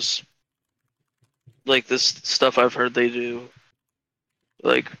Mythbusters. Like this stuff I've heard they do.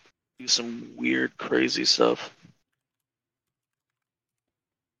 Like do some weird, crazy stuff.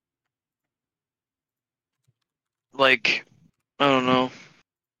 Like I don't know.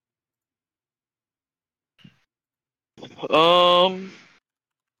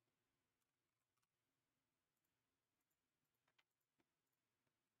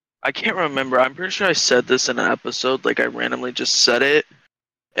 I can't remember. I'm pretty sure I said this in an episode. Like I randomly just said it,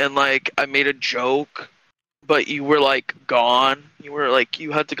 and like I made a joke, but you were like gone. You were like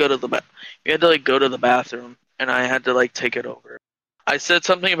you had to go to you had to like go to the bathroom, and I had to like take it over. I said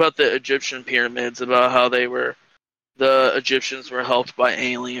something about the Egyptian pyramids, about how the Egyptians were helped by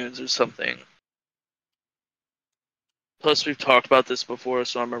aliens or something. Plus, we've talked about this before,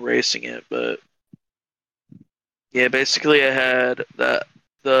 so I'm erasing it. But yeah, basically, I had that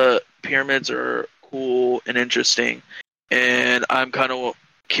the pyramids are cool and interesting, and I'm kind of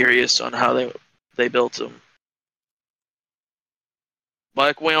curious on how they built them.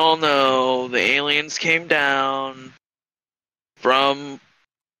 Like we all know, the aliens came down from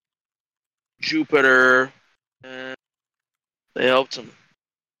Jupiter, and they helped them.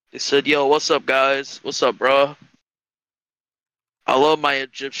 They said, "Yo, what's up, guys? What's up, bro? I love my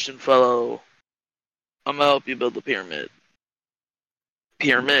Egyptian fellow. I'm gonna help you build the pyramids."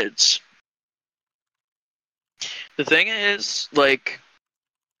 The thing is, like,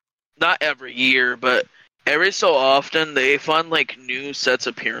 not every year, but every so often they find like new sets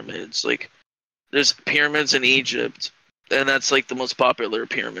of pyramids. Like, there's pyramids in Egypt, and that's like the most popular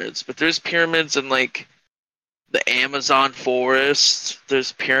pyramids. But there's pyramids in like the Amazon forest.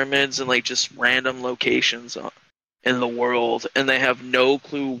 There's pyramids in like just random locations in the world, and they have no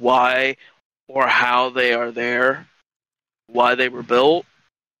clue why or how they are there, why they were built.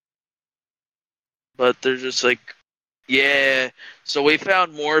 But they're just like, yeah. So we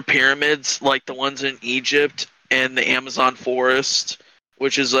found more pyramids like the ones in Egypt and the Amazon forest,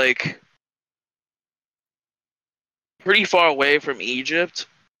 which is like pretty far away from Egypt.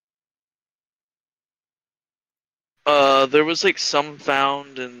 There was like some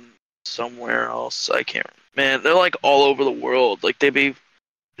found in somewhere else. I can't. Man, they're like all over the world. Like they be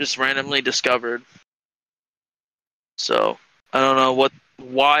just randomly discovered. So I don't know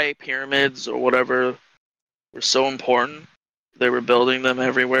why pyramids or whatever were so important. They were building them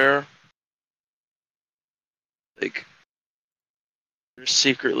everywhere. Like there's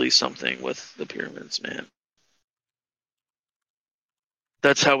secretly something with the pyramids, man.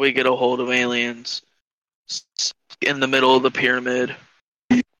 That's how we get a hold of aliens. In the middle of the pyramid,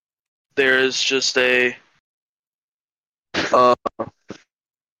 there is just a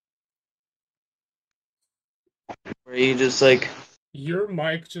where you just like Your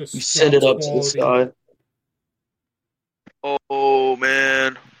mic just you set it up dropped to the quality. side. Oh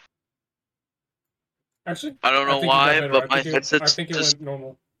man, Actually, I don't I know think it got why, better. but my I headset's think it just went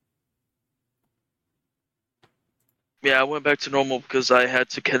normal. yeah. I went back to normal because I had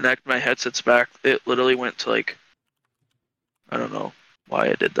to connect my headsets back. It literally went to like I don't know why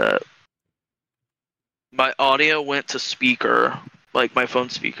I did that. My audio went to speaker, like my phone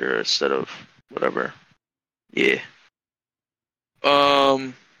speaker instead of whatever. Yeah.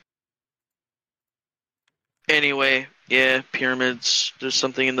 Um. Anyway, yeah, pyramids. There's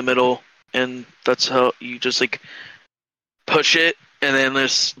something in the middle, and that's how you just like push it, and then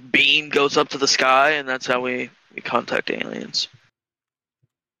this beam goes up to the sky, and that's how we We contact aliens.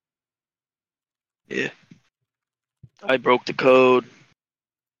 Yeah. I broke the code.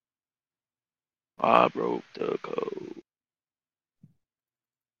 I broke the code.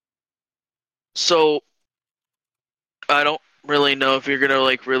 So I don't really know if you're gonna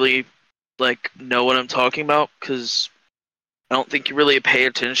like really like know what I'm talking about because I don't think you really pay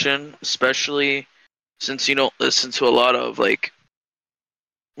attention, especially since you don't listen to a lot of like.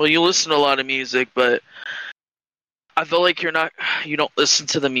 Well, you listen to a lot of music, but I feel like you don't listen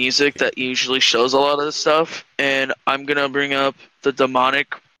to the music that usually shows a lot of this stuff. And I'm gonna bring up the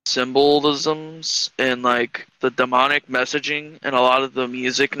demonic symbolisms and like the demonic messaging in a lot of the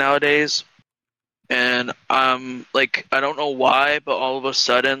music nowadays. And like I don't know why, but all of a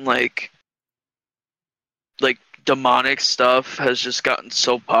sudden like demonic stuff has just gotten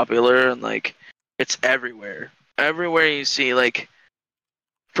so popular and like it's everywhere. Everywhere you see like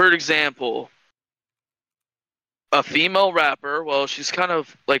for example, a female rapper, well she's kind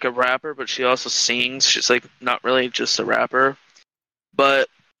of like a rapper but she also sings. She's like not really just a rapper. But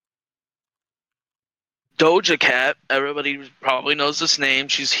Doja Cat, everybody probably knows this name.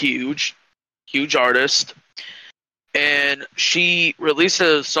 She's huge, huge artist. And she released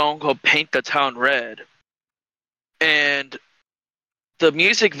a song called Paint the Town Red. And the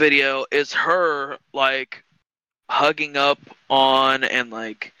music video is her like hugging up on and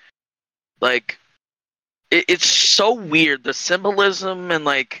like it's so weird. The symbolism and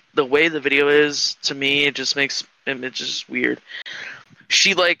like the way the video is to me, it just makes it just weird.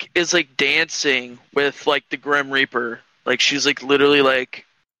 She like is like dancing with like the Grim Reaper. Like she's like literally like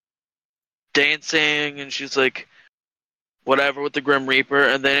dancing and she's like whatever with the Grim Reaper,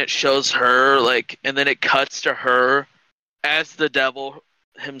 and then it shows her like, and then it cuts to her as the devil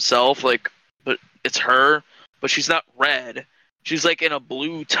himself, like, but it's her, but she's not red. She's like in a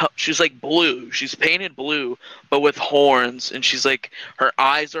blue. She's like blue. She's painted blue, but with horns, and she's like her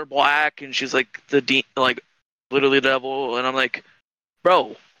eyes are black, and she's like like literally the devil. And I'm like,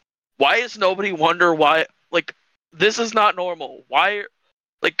 bro, why is nobody wonder why? Like, this is not normal. Why,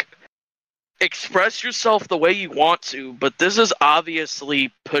 like, express yourself the way you want to, but this is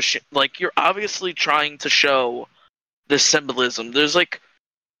obviously pushing. Like, you're obviously trying to show this symbolism. There's like,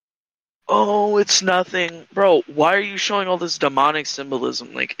 oh, it's nothing, bro. Why are you showing all this demonic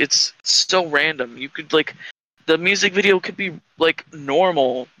symbolism? Like, it's so random. You could like, the music video could be like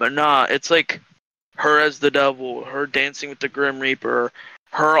normal, but nah. It's like her as the devil, her dancing with the Grim Reaper,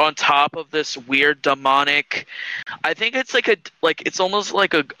 her on top of this weird demonic. I think it's like it's almost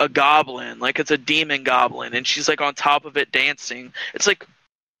like a goblin, like it's a demon goblin, and she's like on top of it dancing. It's like,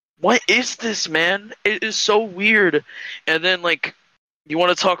 what is this, man? It is so weird. And then like, you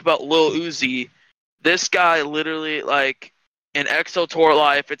want to talk about Lil Uzi? This guy literally like in Exo Tour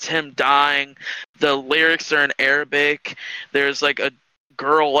Life, it's him dying. The lyrics are in Arabic. There's like a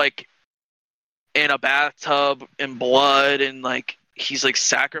girl like in a bathtub in blood, and like he's like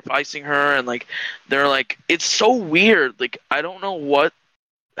sacrificing her, and like they're like, it's so weird. Like I don't know what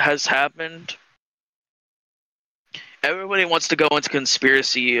has happened. Everybody wants to go into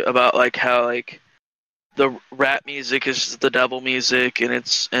conspiracy about like how like the rap music is just the devil music, and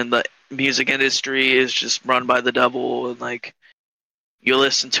the music industry is just run by the devil, and like you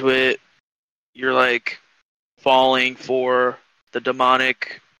listen to it, you're like falling for the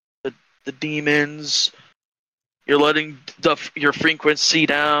demonic, the demons. You're letting your frequency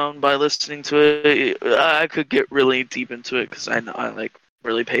down by listening to it. I could get really deep into it because I like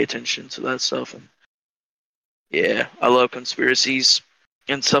really pay attention to that stuff. And yeah, I love conspiracies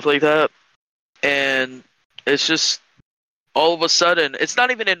and stuff like that. And it's just all of a sudden, it's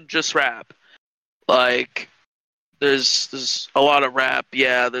not even in just rap. Like there's a lot of rap.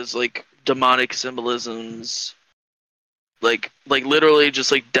 Yeah, there's like demonic symbolisms, like literally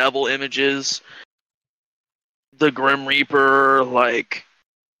just like devil images. The Grim Reaper, like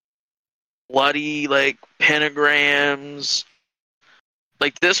bloody like pentagrams.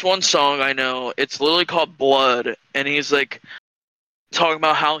 Like this one song I know, it's literally called Blood, and he's like talking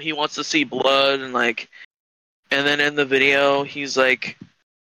about how he wants to see blood, and like, and then in the video he's like,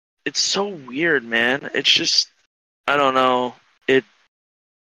 it's so weird, man. It's just, I don't know.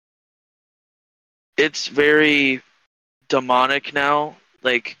 It's very demonic now.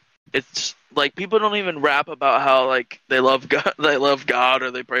 Like it's like people don't even rap about how like they love God,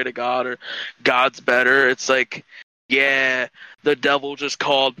 or they pray to God, or God's better. It's like, yeah, the devil just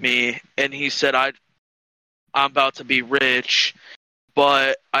called me and he said I'm about to be rich,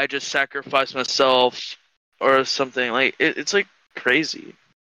 but I just sacrificed myself or something. Like it's like crazy.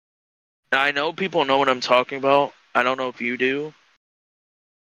 And I know people know what I'm talking about. I don't know if you do,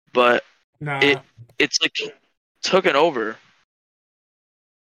 but Nah. it's like taken over.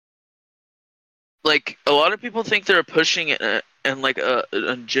 Like a lot of people think they're pushing it and like an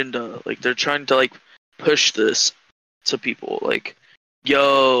agenda. Like they're trying to like push this to people. Like,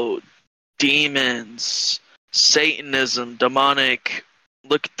 yo, demons, Satanism, demonic.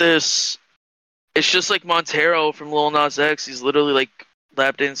 Look at this. It's just like Montero from Lil Nas X. He's literally like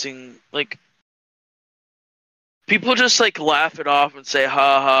lap dancing. Like people just like laugh it off and say,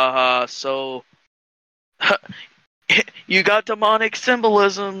 "Ha ha ha." So you got demonic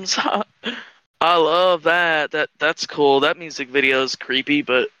symbolisms. I love that. That's cool. That music video is creepy,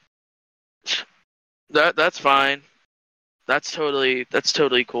 but that's fine. That's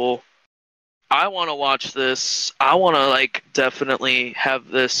totally cool. I want to watch this. I want to like definitely have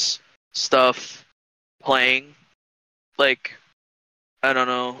this stuff playing. Like I don't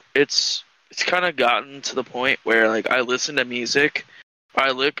know. It's kind of gotten to the point where like I listen to music,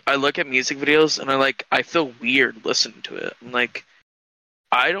 I look at music videos and I feel weird listening to it. I'm like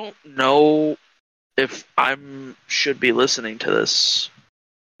I don't know if I'm should be listening to this.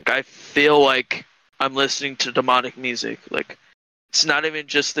 Like I feel like I'm listening to demonic music. Like it's not even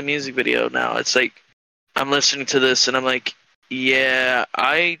just the music video now. It's like I'm listening to this and I'm like, yeah,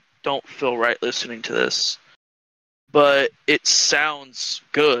 I don't feel right listening to this. But it sounds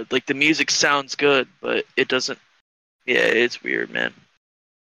good. Like the music sounds good, but it doesn't. Yeah, it's weird, man.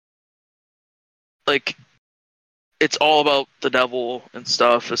 Like it's all about the devil and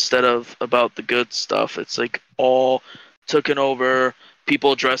stuff instead of about the good stuff. It's like all taken over.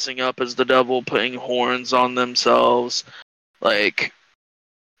 People dressing up as the devil, putting horns on themselves, like,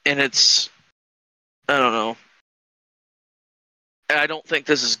 and it's I don't know. I don't think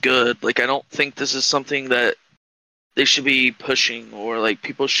this is good. Like I don't think this is something that they should be pushing or like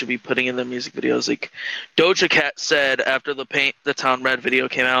people should be putting in their music videos. Like Doja Cat said after the Paint the Town Red video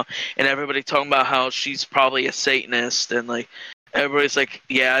came out and everybody talking about how she's probably a Satanist and like everybody's like,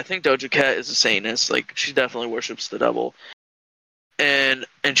 yeah, I think Doja Cat is a Satanist. Like she definitely worships the devil. And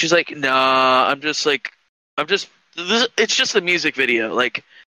she's like, nah, it's just a music video. Like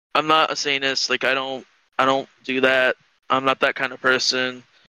I'm not a Satanist. Like I don't do that. I'm not that kind of person.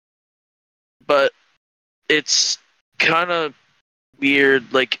 But it's kind of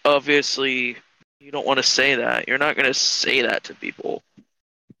weird. Like obviously you don't want to say that. You're not going to say that to people.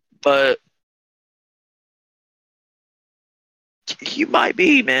 But you might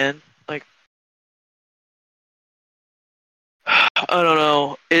be, man. Like I don't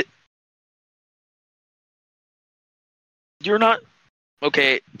know. You're not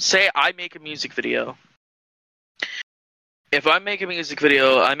okay, say I make a music video. If I make a music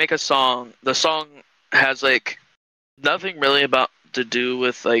video, I make a song. The song has like nothing really about to do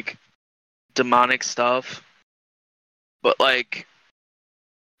with like demonic stuff, but like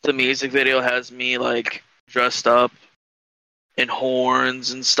the music video has me like dressed up in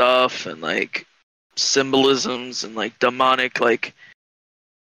horns and stuff and like symbolisms and like demonic like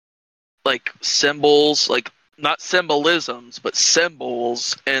symbols, like not symbolisms but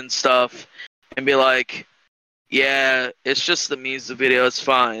symbols and stuff, and be like, yeah, it's just the music video, it's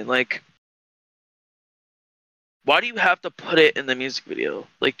fine. Like why do you have to put it in the music video?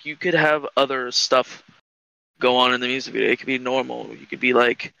 Like you could have other stuff go on in the music video. It could be normal. You could be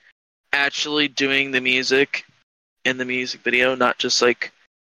like actually doing the music in the music video, not just like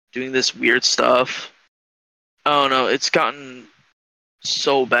doing this weird stuff. I don't know. It's gotten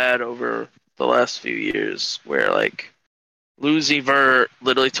so bad over the last few years where like Lucy Vert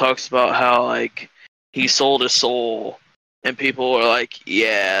literally talks about how like he sold his soul and people are like,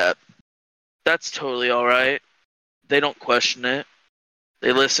 yeah, that's totally alright. They don't question it.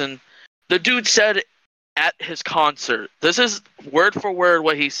 They listen. The dude said at his concert, this is word for word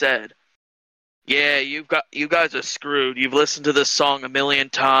what he said. Yeah, you guys are screwed. You've listened to this song a million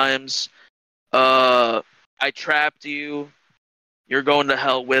times. I trapped you. You're going to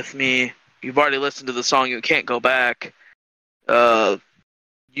hell with me. You've already listened to the song. You can't go back.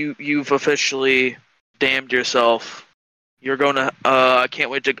 You've officially damned yourself. You're going to. I can't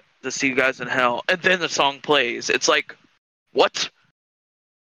wait to see you guys in hell. And then the song plays. It's like, what?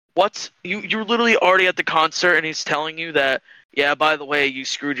 What? You're literally already at the concert, and he's telling you that. Yeah, by the way, you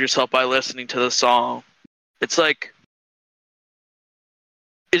screwed yourself by listening to the song. It's like,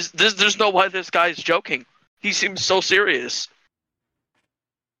 there's no why this guy's joking. He seems so serious.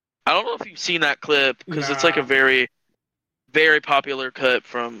 I don't know if you've seen that clip because it's like a very, very popular clip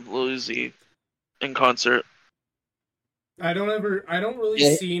from Lil Uzi in concert. I don't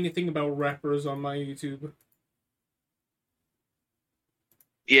really see anything about rappers on my YouTube.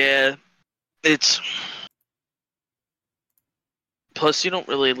 Yeah, it's plus you don't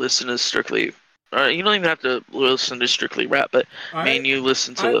really listen to strictly You don't even have to listen to strictly rap, but I you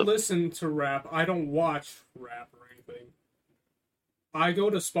listen I to. listen to rap. I don't watch rap or anything. I go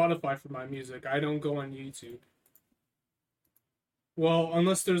to Spotify for my music. I don't go on YouTube. Well,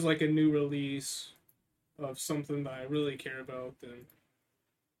 unless there's like a new release of something that I really care about, then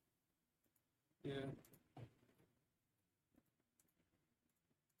yeah.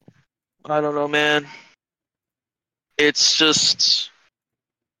 I don't know, man. It's just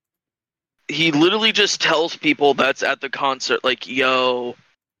he literally just tells people that's at the concert, like, "Yo,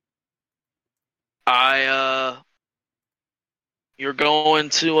 I you're going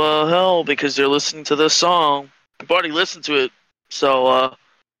to hell because you're listening to this song. I've already listened to it, so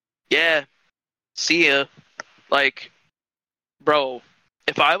yeah, see ya." Like, bro,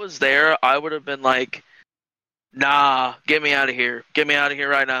 if I was there, I would have been like, "Nah, get me out of here. Get me out of here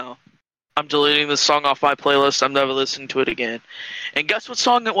right now. I'm deleting this song off my playlist. I'm never listening to it again." And guess what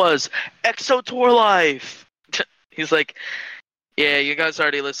song it was? EXO Tour Life. He's like, "Yeah, you guys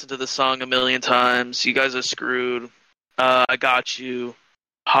already listened to the song a million times. You guys are screwed. I got you.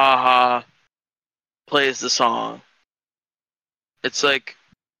 Ha ha." Plays the song. It's like,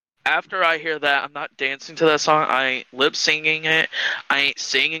 after I hear that, I'm not dancing to that song. I ain't lip singing it. I ain't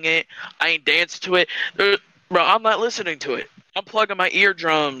singing it. I ain't dancing to it. Bro, I'm not listening to it. I'm plugging my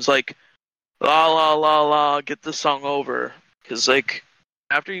eardrums, like, la la la la, get the song over. Because, like,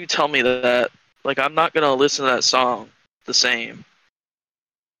 after you tell me that, like, I'm not gonna listen to that song the same.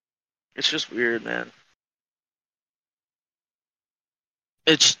 It's just weird, man.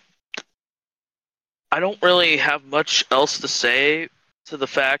 It's I don't really have much else to say to the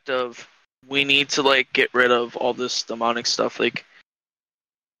fact of we need to like get rid of all this demonic stuff. Like,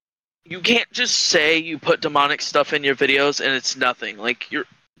 you can't just say you put demonic stuff in your videos and it's nothing. Like,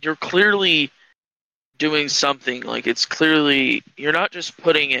 you're clearly doing something. Like, it's clearly you're not just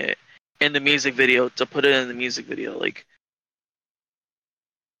putting it in the music video to put it in the music video. Like,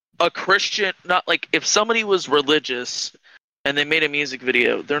 a Christian, not like if somebody was religious and they made a music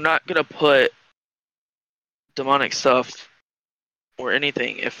video, they're not gonna put demonic stuff or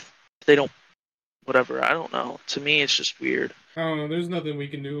anything if they don't, whatever. I don't know. To me, it's just weird. I don't know. There's nothing we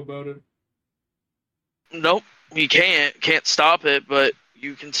can do about it. Nope, you can't stop it, but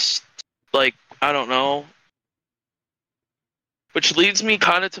you can like, I don't know. Which leads me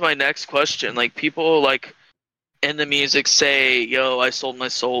kind of to my next question. Like, people like in the music say, "Yo, I sold my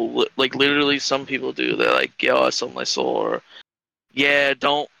soul." Like, literally, some people do. They're like, "Yo, I sold my soul," or "Yeah,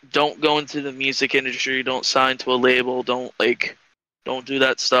 don't go into the music industry. Don't sign to a label. Don't do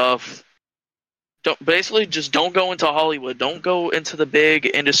that stuff. Don't basically just don't go into Hollywood. Don't go into the big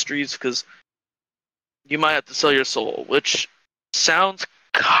industries because you might have to sell your soul," which sounds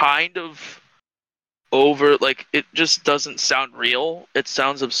kind of over. Like, it just doesn't sound real. It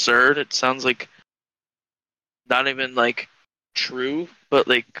sounds absurd. It sounds like not even like true. But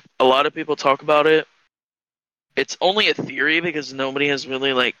like, a lot of people talk about it. It's only a theory because nobody has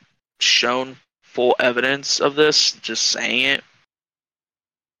really like shown full evidence of this. Just saying it,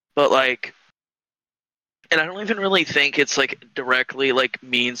 but like, and I don't even really think it's like directly like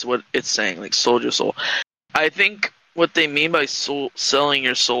means what it's saying, like sold your soul. I think what they mean by selling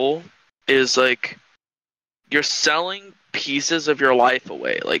your soul is like you're selling pieces of your life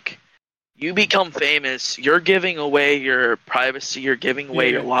away. Like, you become famous, you're giving away your privacy, you're giving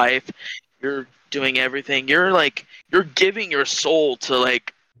away your Yeah. life, you're doing everything. You're giving your soul to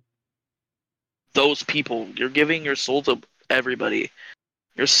like those people. You're giving your soul to everybody.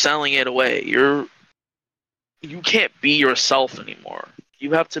 You're selling it away. You can't be yourself anymore.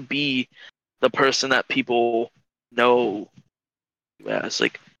 You have to be the person that people know you as.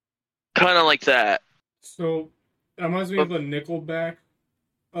 Like, kind of like that. So that reminds me But of a Nickelback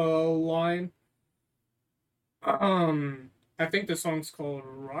line. I think the song's called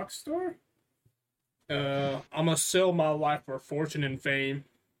Rockstar. I'm gonna sell my life for fortune and fame.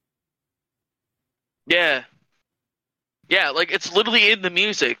 yeah, yeah, like it's literally in the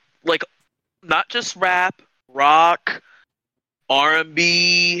music. Like, not just rap, rock,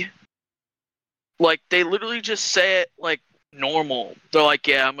 R&B. Like, they literally just say it like normal. They're like,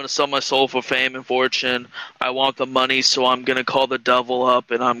 "Yeah, I'm gonna sell my soul for fame and fortune. I want the money, so I'm gonna call the devil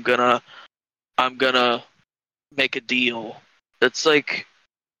up and I'm gonna make a deal." It's like,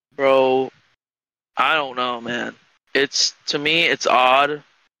 bro, I don't know, man. It's, to me, it's odd.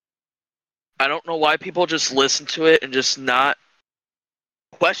 I don't know why people just listen to it and just not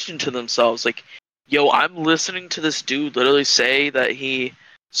question to themselves. Like, yo, I'm listening to this dude literally say that he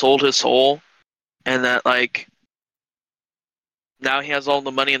sold his soul and that, like, now he has all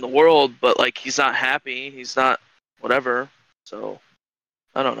the money in the world, but, like, he's not happy. He's not whatever. So,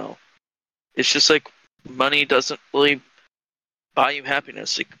 I don't know. It's just like money doesn't really buy you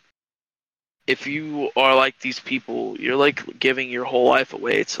happiness. Like if you are like these people, you're like giving your whole life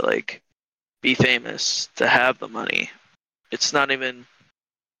away to like be famous, to have the money. It's not even.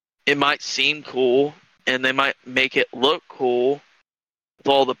 It might seem cool, and they might make it look cool with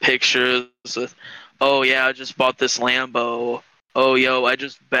all the pictures. With, oh yeah, I just bought this Lambo. Oh yo, I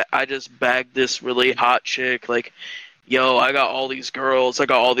just bagged this really hot chick. Like, yo, I got all these girls. I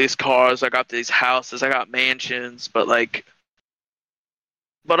got all these cars. I got these houses. I got mansions. But like,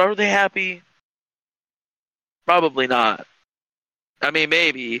 but are they happy? Probably not. I mean,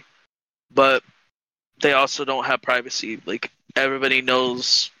 maybe, but they also don't have privacy. Like everybody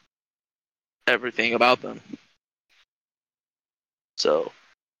knows everything about them. So,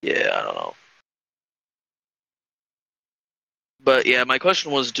 yeah, I don't know. But yeah, my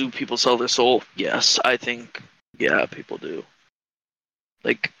question was, do people sell their soul? Yes, I think, yeah, people do.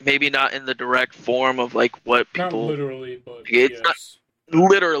 Like, maybe not in the direct form of like what Not people. literally, but It's yes. not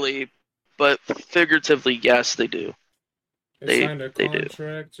literally, but figuratively, yes, they do. They They signed a they do.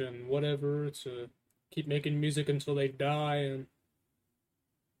 contract and whatever to keep making music until they die, and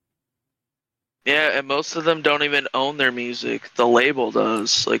Yeah, and most of them don't even own their music. The label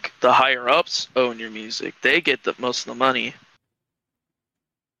does. Like the higher ups own your music. They get the most of the money.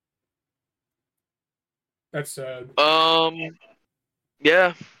 that's sad.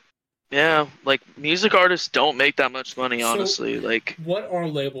 Yeah, yeah. Like music artists don't make that much money, So, honestly. Like what are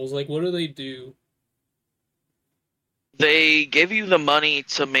labels? Like, what do they do? they give you the money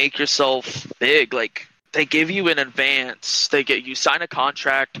to make yourself big. Like they give you an advance. You sign a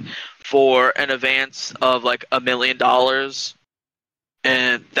contract for an advance of like $1 million,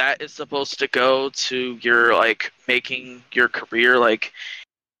 and that is supposed to go to your like making your career, like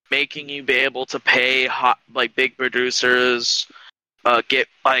making you be able to pay hot like big producers, get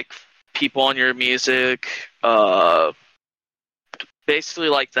like people on your music, basically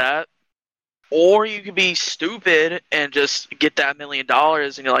like that. Or you could be stupid and just get that $1 million,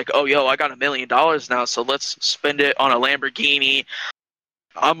 and you're like, oh, yo, I got $1 million now, so let's spend it on a Lamborghini.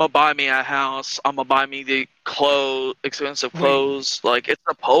 I'm gonna buy me a house. I'm gonna buy me the expensive Wait, clothes. Like it's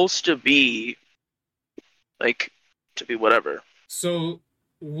supposed to be like to be whatever. so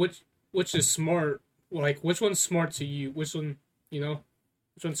which is smart? Like, which one's smart to you? Which one, you know,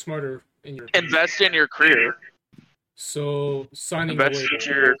 which one's smarter in your opinion? Invest in your career. So, signing a Invest label. into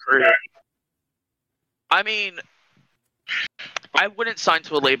your career. I mean, I wouldn't sign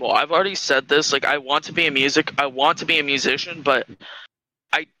to a label. I've already said this. Like, I want to be I want to be a musician, but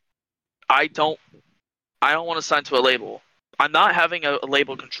I, I don't, I don't want to sign to a label. I'm not having a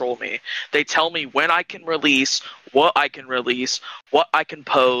label control me. They tell me when I can release, what I can release, what I can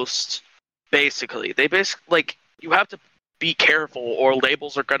post. Basically, like you have to be careful, or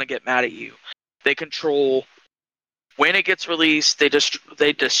labels are gonna get mad at you. They control when it gets released. They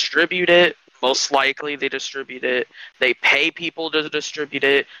distribute it. Most likely, they distribute it. They pay people to distribute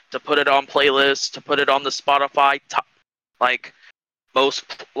it, to put it on playlists, to put it on the Spotify top, like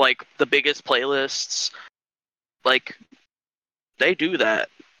most like the biggest playlists. Like they do that,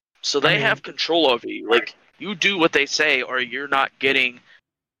 so I they mean, have control over you. Like you do what they say, or you're not getting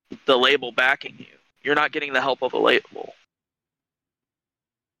the label backing you. You're not getting the help of a label.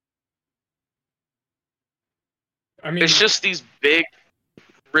 I It's mean, just these big,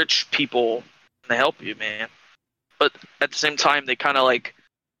 rich people, and they help you, man. But at the same time, they kind of like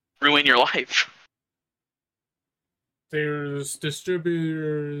ruin your life. there's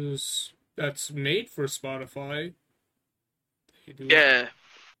distributors that's made for Spotify. They do. Yeah,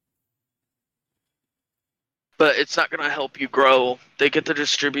 but it's not gonna help you grow. They get the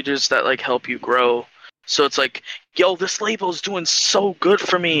distributors that like help you grow. So it's like, yo, this label's doing so good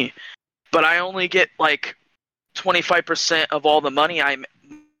for me, but I only get like 25% of all the money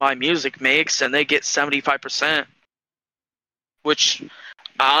my music makes, and they get 75%. Which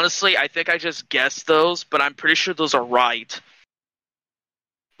honestly, I think I just guessed those, but I'm pretty sure those are right.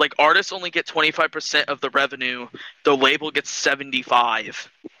 Like artists only get 25% of the revenue, the label gets 75.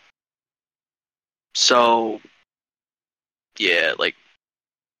 So, yeah, like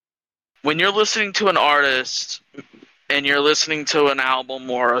when you're listening to an artist and you're listening to an album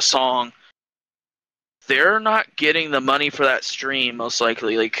or a song, they're not getting the money for that stream most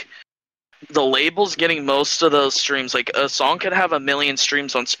likely. Like the label's getting most of those streams. Like a song could have 1 million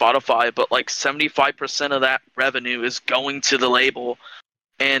streams on Spotify, but like 75% of that revenue is going to the label,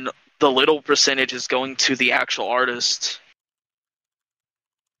 and the little percentage is going to the actual artist.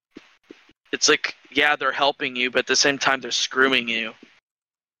 It's like, yeah, they're helping you, but at the same time, they're screwing you.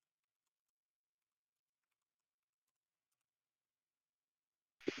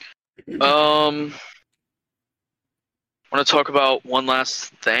 I want to talk about one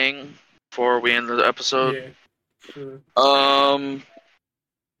last thing before we end the episode. Yeah, sure.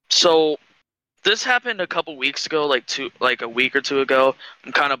 So this happened a couple weeks ago, like a week or two ago.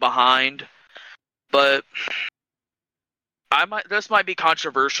 I'm kind of behind, but this might be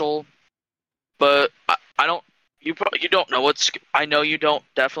controversial, but I don't. You don't know what's. I know you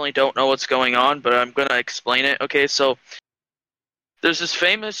definitely don't know what's going on, but I'm gonna explain it. Okay, so there's this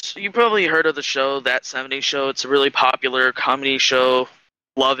famous. You probably heard of the show, That 70s Show. It's a really popular comedy show.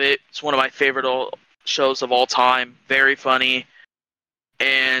 Love it. It's one of my favorite shows of all time. Very funny.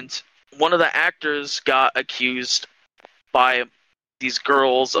 And one of the actors got accused by these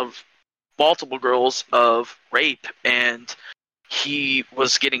multiple girls of rape, and he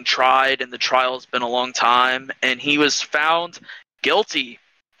was getting tried, and the trial's been a long time, and he was found guilty.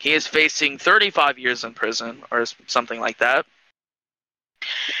 He is facing 35 years in prison or something like that.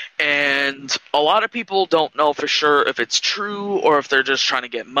 And a lot of people don't know for sure if it's true or if they're just trying to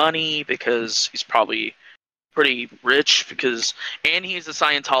get money, because he's probably pretty rich, and he's a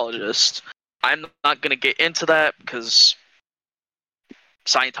Scientologist. I'm not going to get into that because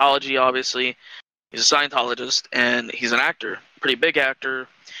Scientology, obviously, he's a Scientologist and he's an actor, pretty big actor,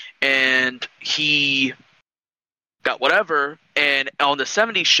 and he got whatever. And on the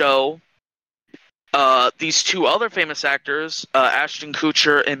 70s show, these two other famous actors, Ashton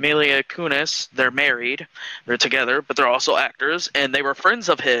Kutcher and Mila Kunis, they're married, they're together, but they're also actors, and they were friends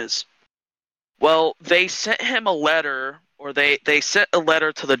of his. Well, they sent him a letter, or they sent a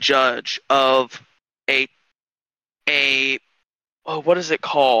letter to the judge of what is it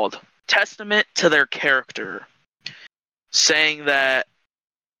called? Testament to their character, saying that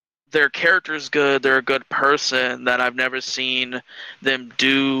their character's good, they're a good person, that I've never seen them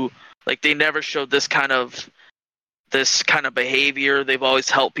do, like, they never showed this kind of behavior. They've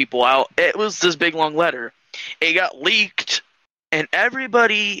always helped people out. It was this big long letter. It got leaked, and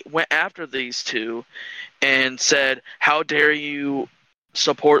everybody went after these two and said, how dare you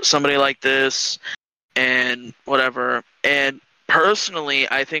support somebody like this and whatever. And personally,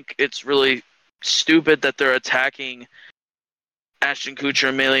 I think it's really stupid that they're attacking Ashton Kutcher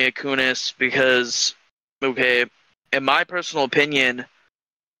and Mila Kunis because, okay, in my personal opinion,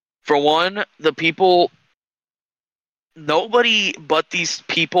 for one, nobody but these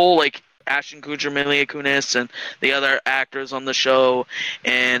people, like Ashton Kutcher, Mila Kunis, and the other actors on the show,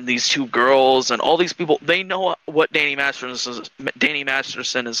 and these two girls, and all these people, they know what Danny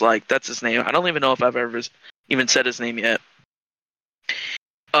Masterson is like. That's his name. I don't even know if I've ever even said his name yet.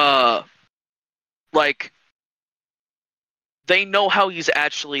 Like, they know how he's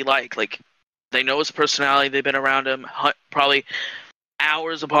actually like. Like, they know his personality. They've been around him probably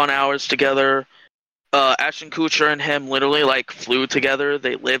hours upon hours together. Ashton Kutcher and him literally like flew together.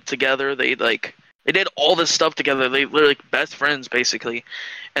 They lived together. They did all this stuff together. They were like best friends basically.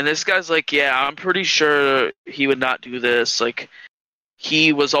 And this guy's like, yeah, I'm pretty sure he would not do this. Like,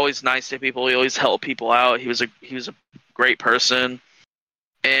 he was always nice to people. He always helped people out. He was a great person.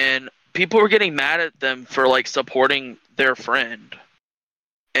 And people were getting mad at them for like supporting their friend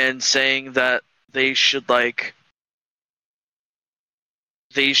and saying that they should like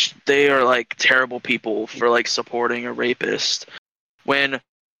they are like terrible people for like supporting a rapist, when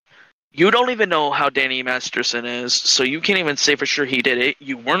you don't even know how Danny Masterson is, so you can't even say for sure he did it.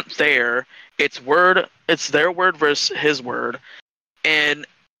 You weren't there. It's their word versus his word. And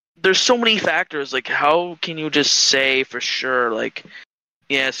there's so many factors. Like, how can you just say for sure, like,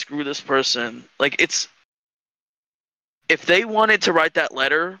 yeah, screw this person? Like, if they wanted to write that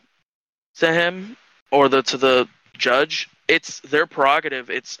letter to him or to the judge, it's their prerogative.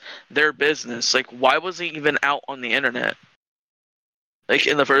 It's their business. Like, why was he even out on the internet? Like,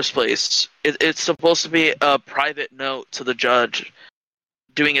 in the first place, it's supposed to be a private note to the judge,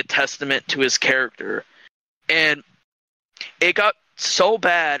 doing a testament to his character, and it got so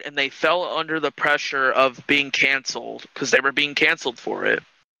bad, and they fell under the pressure of being canceled because they were being canceled for it.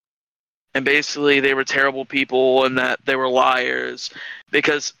 And basically, they were terrible people, and that they were liars.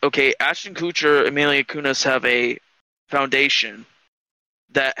 Because, okay, Ashton Kutcher and Mila Kunis have a foundation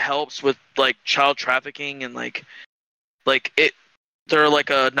that helps with like child trafficking and like they're like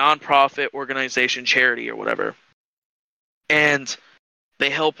a non-profit organization, charity or whatever, and they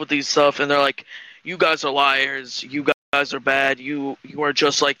help with these stuff. And they're like, you guys are liars, you guys are bad, you are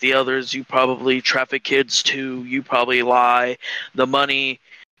just like the others, you probably traffic kids too, you probably lie, the money,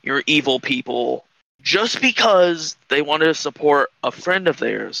 you're evil people. Just because they wanted to support a friend of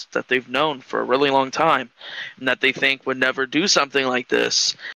theirs that they've known for a really long time and that they think would never do something like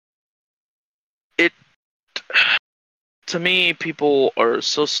this. to me, people are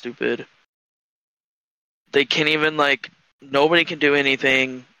so stupid. They can't even, like, nobody can do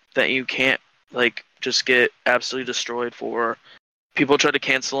anything that you can't, like, just get absolutely destroyed for. People tried to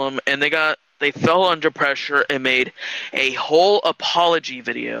cancel him, and they fell under pressure and made a whole apology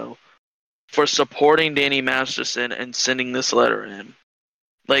video for supporting Danny Masterson and sending this letter in.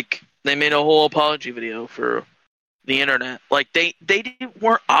 Like, they made a whole apology video for the internet. Like, they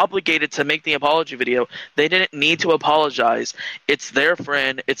weren't obligated to make the apology video. They didn't need to apologize. It's their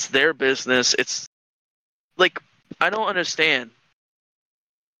friend. It's their business. It's like, I don't understand.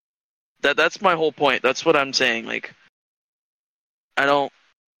 That's my whole point. That's what I'm saying. Like, I don't,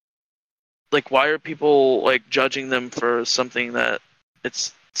 like, why are people, like, judging them for something that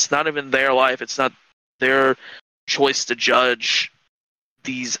it's not even their life. It's not their choice to judge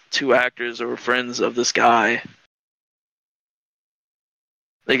these two actors or friends of this guy.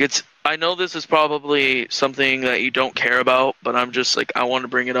 Like, I know this is probably something that you don't care about, but I'm just, like, I want to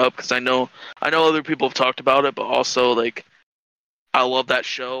bring it up because I know other people have talked about it, but also, like, I love that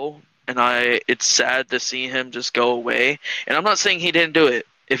show, and it's sad to see him just go away. And I'm not saying he didn't do it.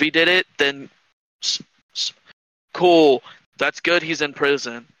 If he did it, then cool. That's good. He's in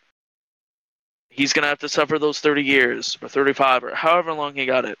prison. He's going to have to suffer those 30 years or 35 or however long he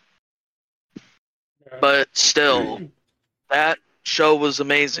got it. Yeah. But still, that show was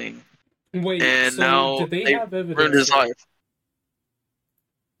amazing. Wait, and so now did they have evidence? Ruined his life.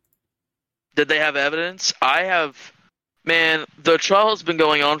 Did they have evidence? Man, the trial has been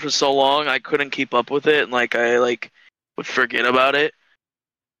going on for so long, I couldn't keep up with it, and I would forget about it.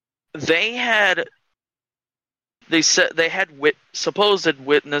 They said they had supposed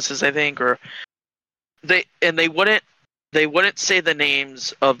witnesses, I think, or they wouldn't say the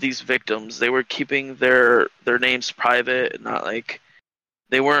names of these victims. They were keeping their names private, and not like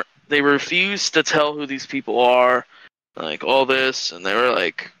they refused to tell who these people are, like all this, and they were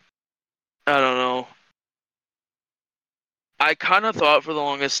like, I don't know. I kind of thought for the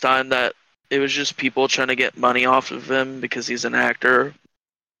longest time that it was just people trying to get money off of him because he's an actor.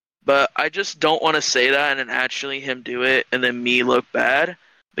 But I just don't want to say that and then actually him do it and then me look bad.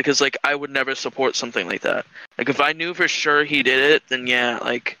 Because, like, I would never support something like that. Like, if I knew for sure he did it, then yeah,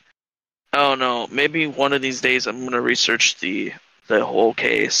 like, I don't know. Maybe one of these days I'm going to research the whole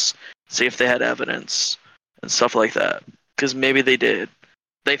case, see if they had evidence and stuff like that. Because maybe they did.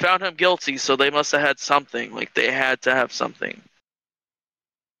 They found him guilty, so they must have had something. Like, they had to have something.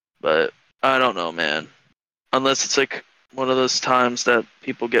 But I don't know, man. Unless it's, like, one of those times that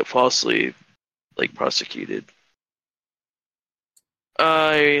people get falsely, like, prosecuted.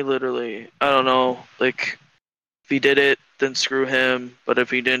 I don't know. Like, if he did it, then screw him. But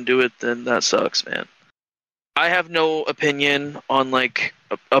if he didn't do it, then that sucks, man. I have no opinion on, like,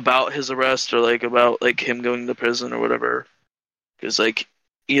 about his arrest or, like, about, like, him going to prison or whatever. Because, like,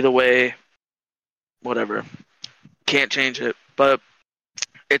 either way, whatever. Can't change it. But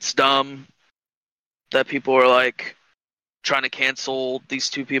it's dumb that people are, like, trying to cancel these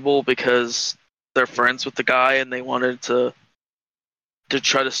two people because they're friends with the guy and they wanted to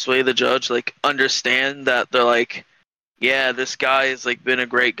try to sway the judge. Like, understand that they're like, yeah, this guy has, like, been a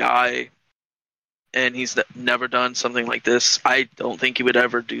great guy and he's never done something like this. I don't think he would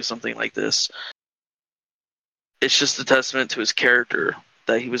ever do something like this. It's just a testament to his character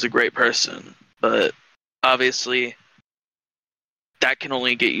that he was a great person. But obviously, that can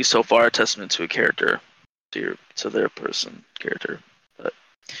only get you so far, a testament to a character, to their person character. But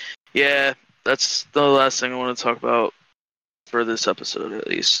yeah, that's the last thing I want to talk about for this episode, at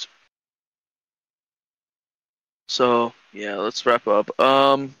least. So yeah, let's wrap up.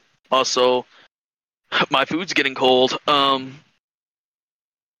 Also, my food's getting cold.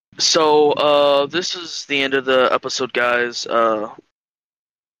 So this is the end of the episode, guys.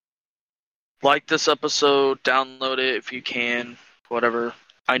 Like this episode, download it if you can, whatever.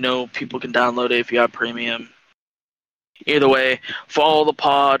 I know people can download it if you have premium. Either way, follow the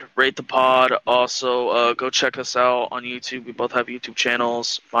pod, rate the pod. Also, go check us out on YouTube. We both have YouTube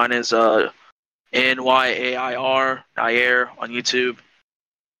channels. Mine is NYAIR, Nair on YouTube.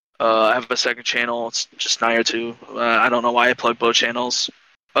 I have a second channel. It's just Nair too. I don't know why I plug both channels.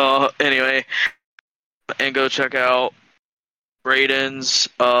 Anyway, and go check out Braden's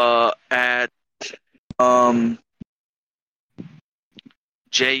at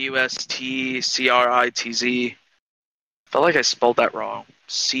JUSTCRITZ. Felt like I spelled that wrong.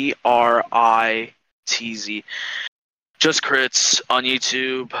 CRITZ. Just Crits on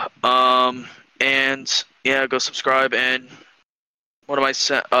YouTube. And yeah, go subscribe and what am I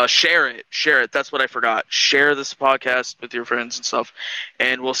saying? Share it. That's what I forgot. Share this podcast with your friends and stuff.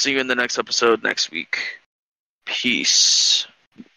 And we'll see you in the next episode next week. Peace.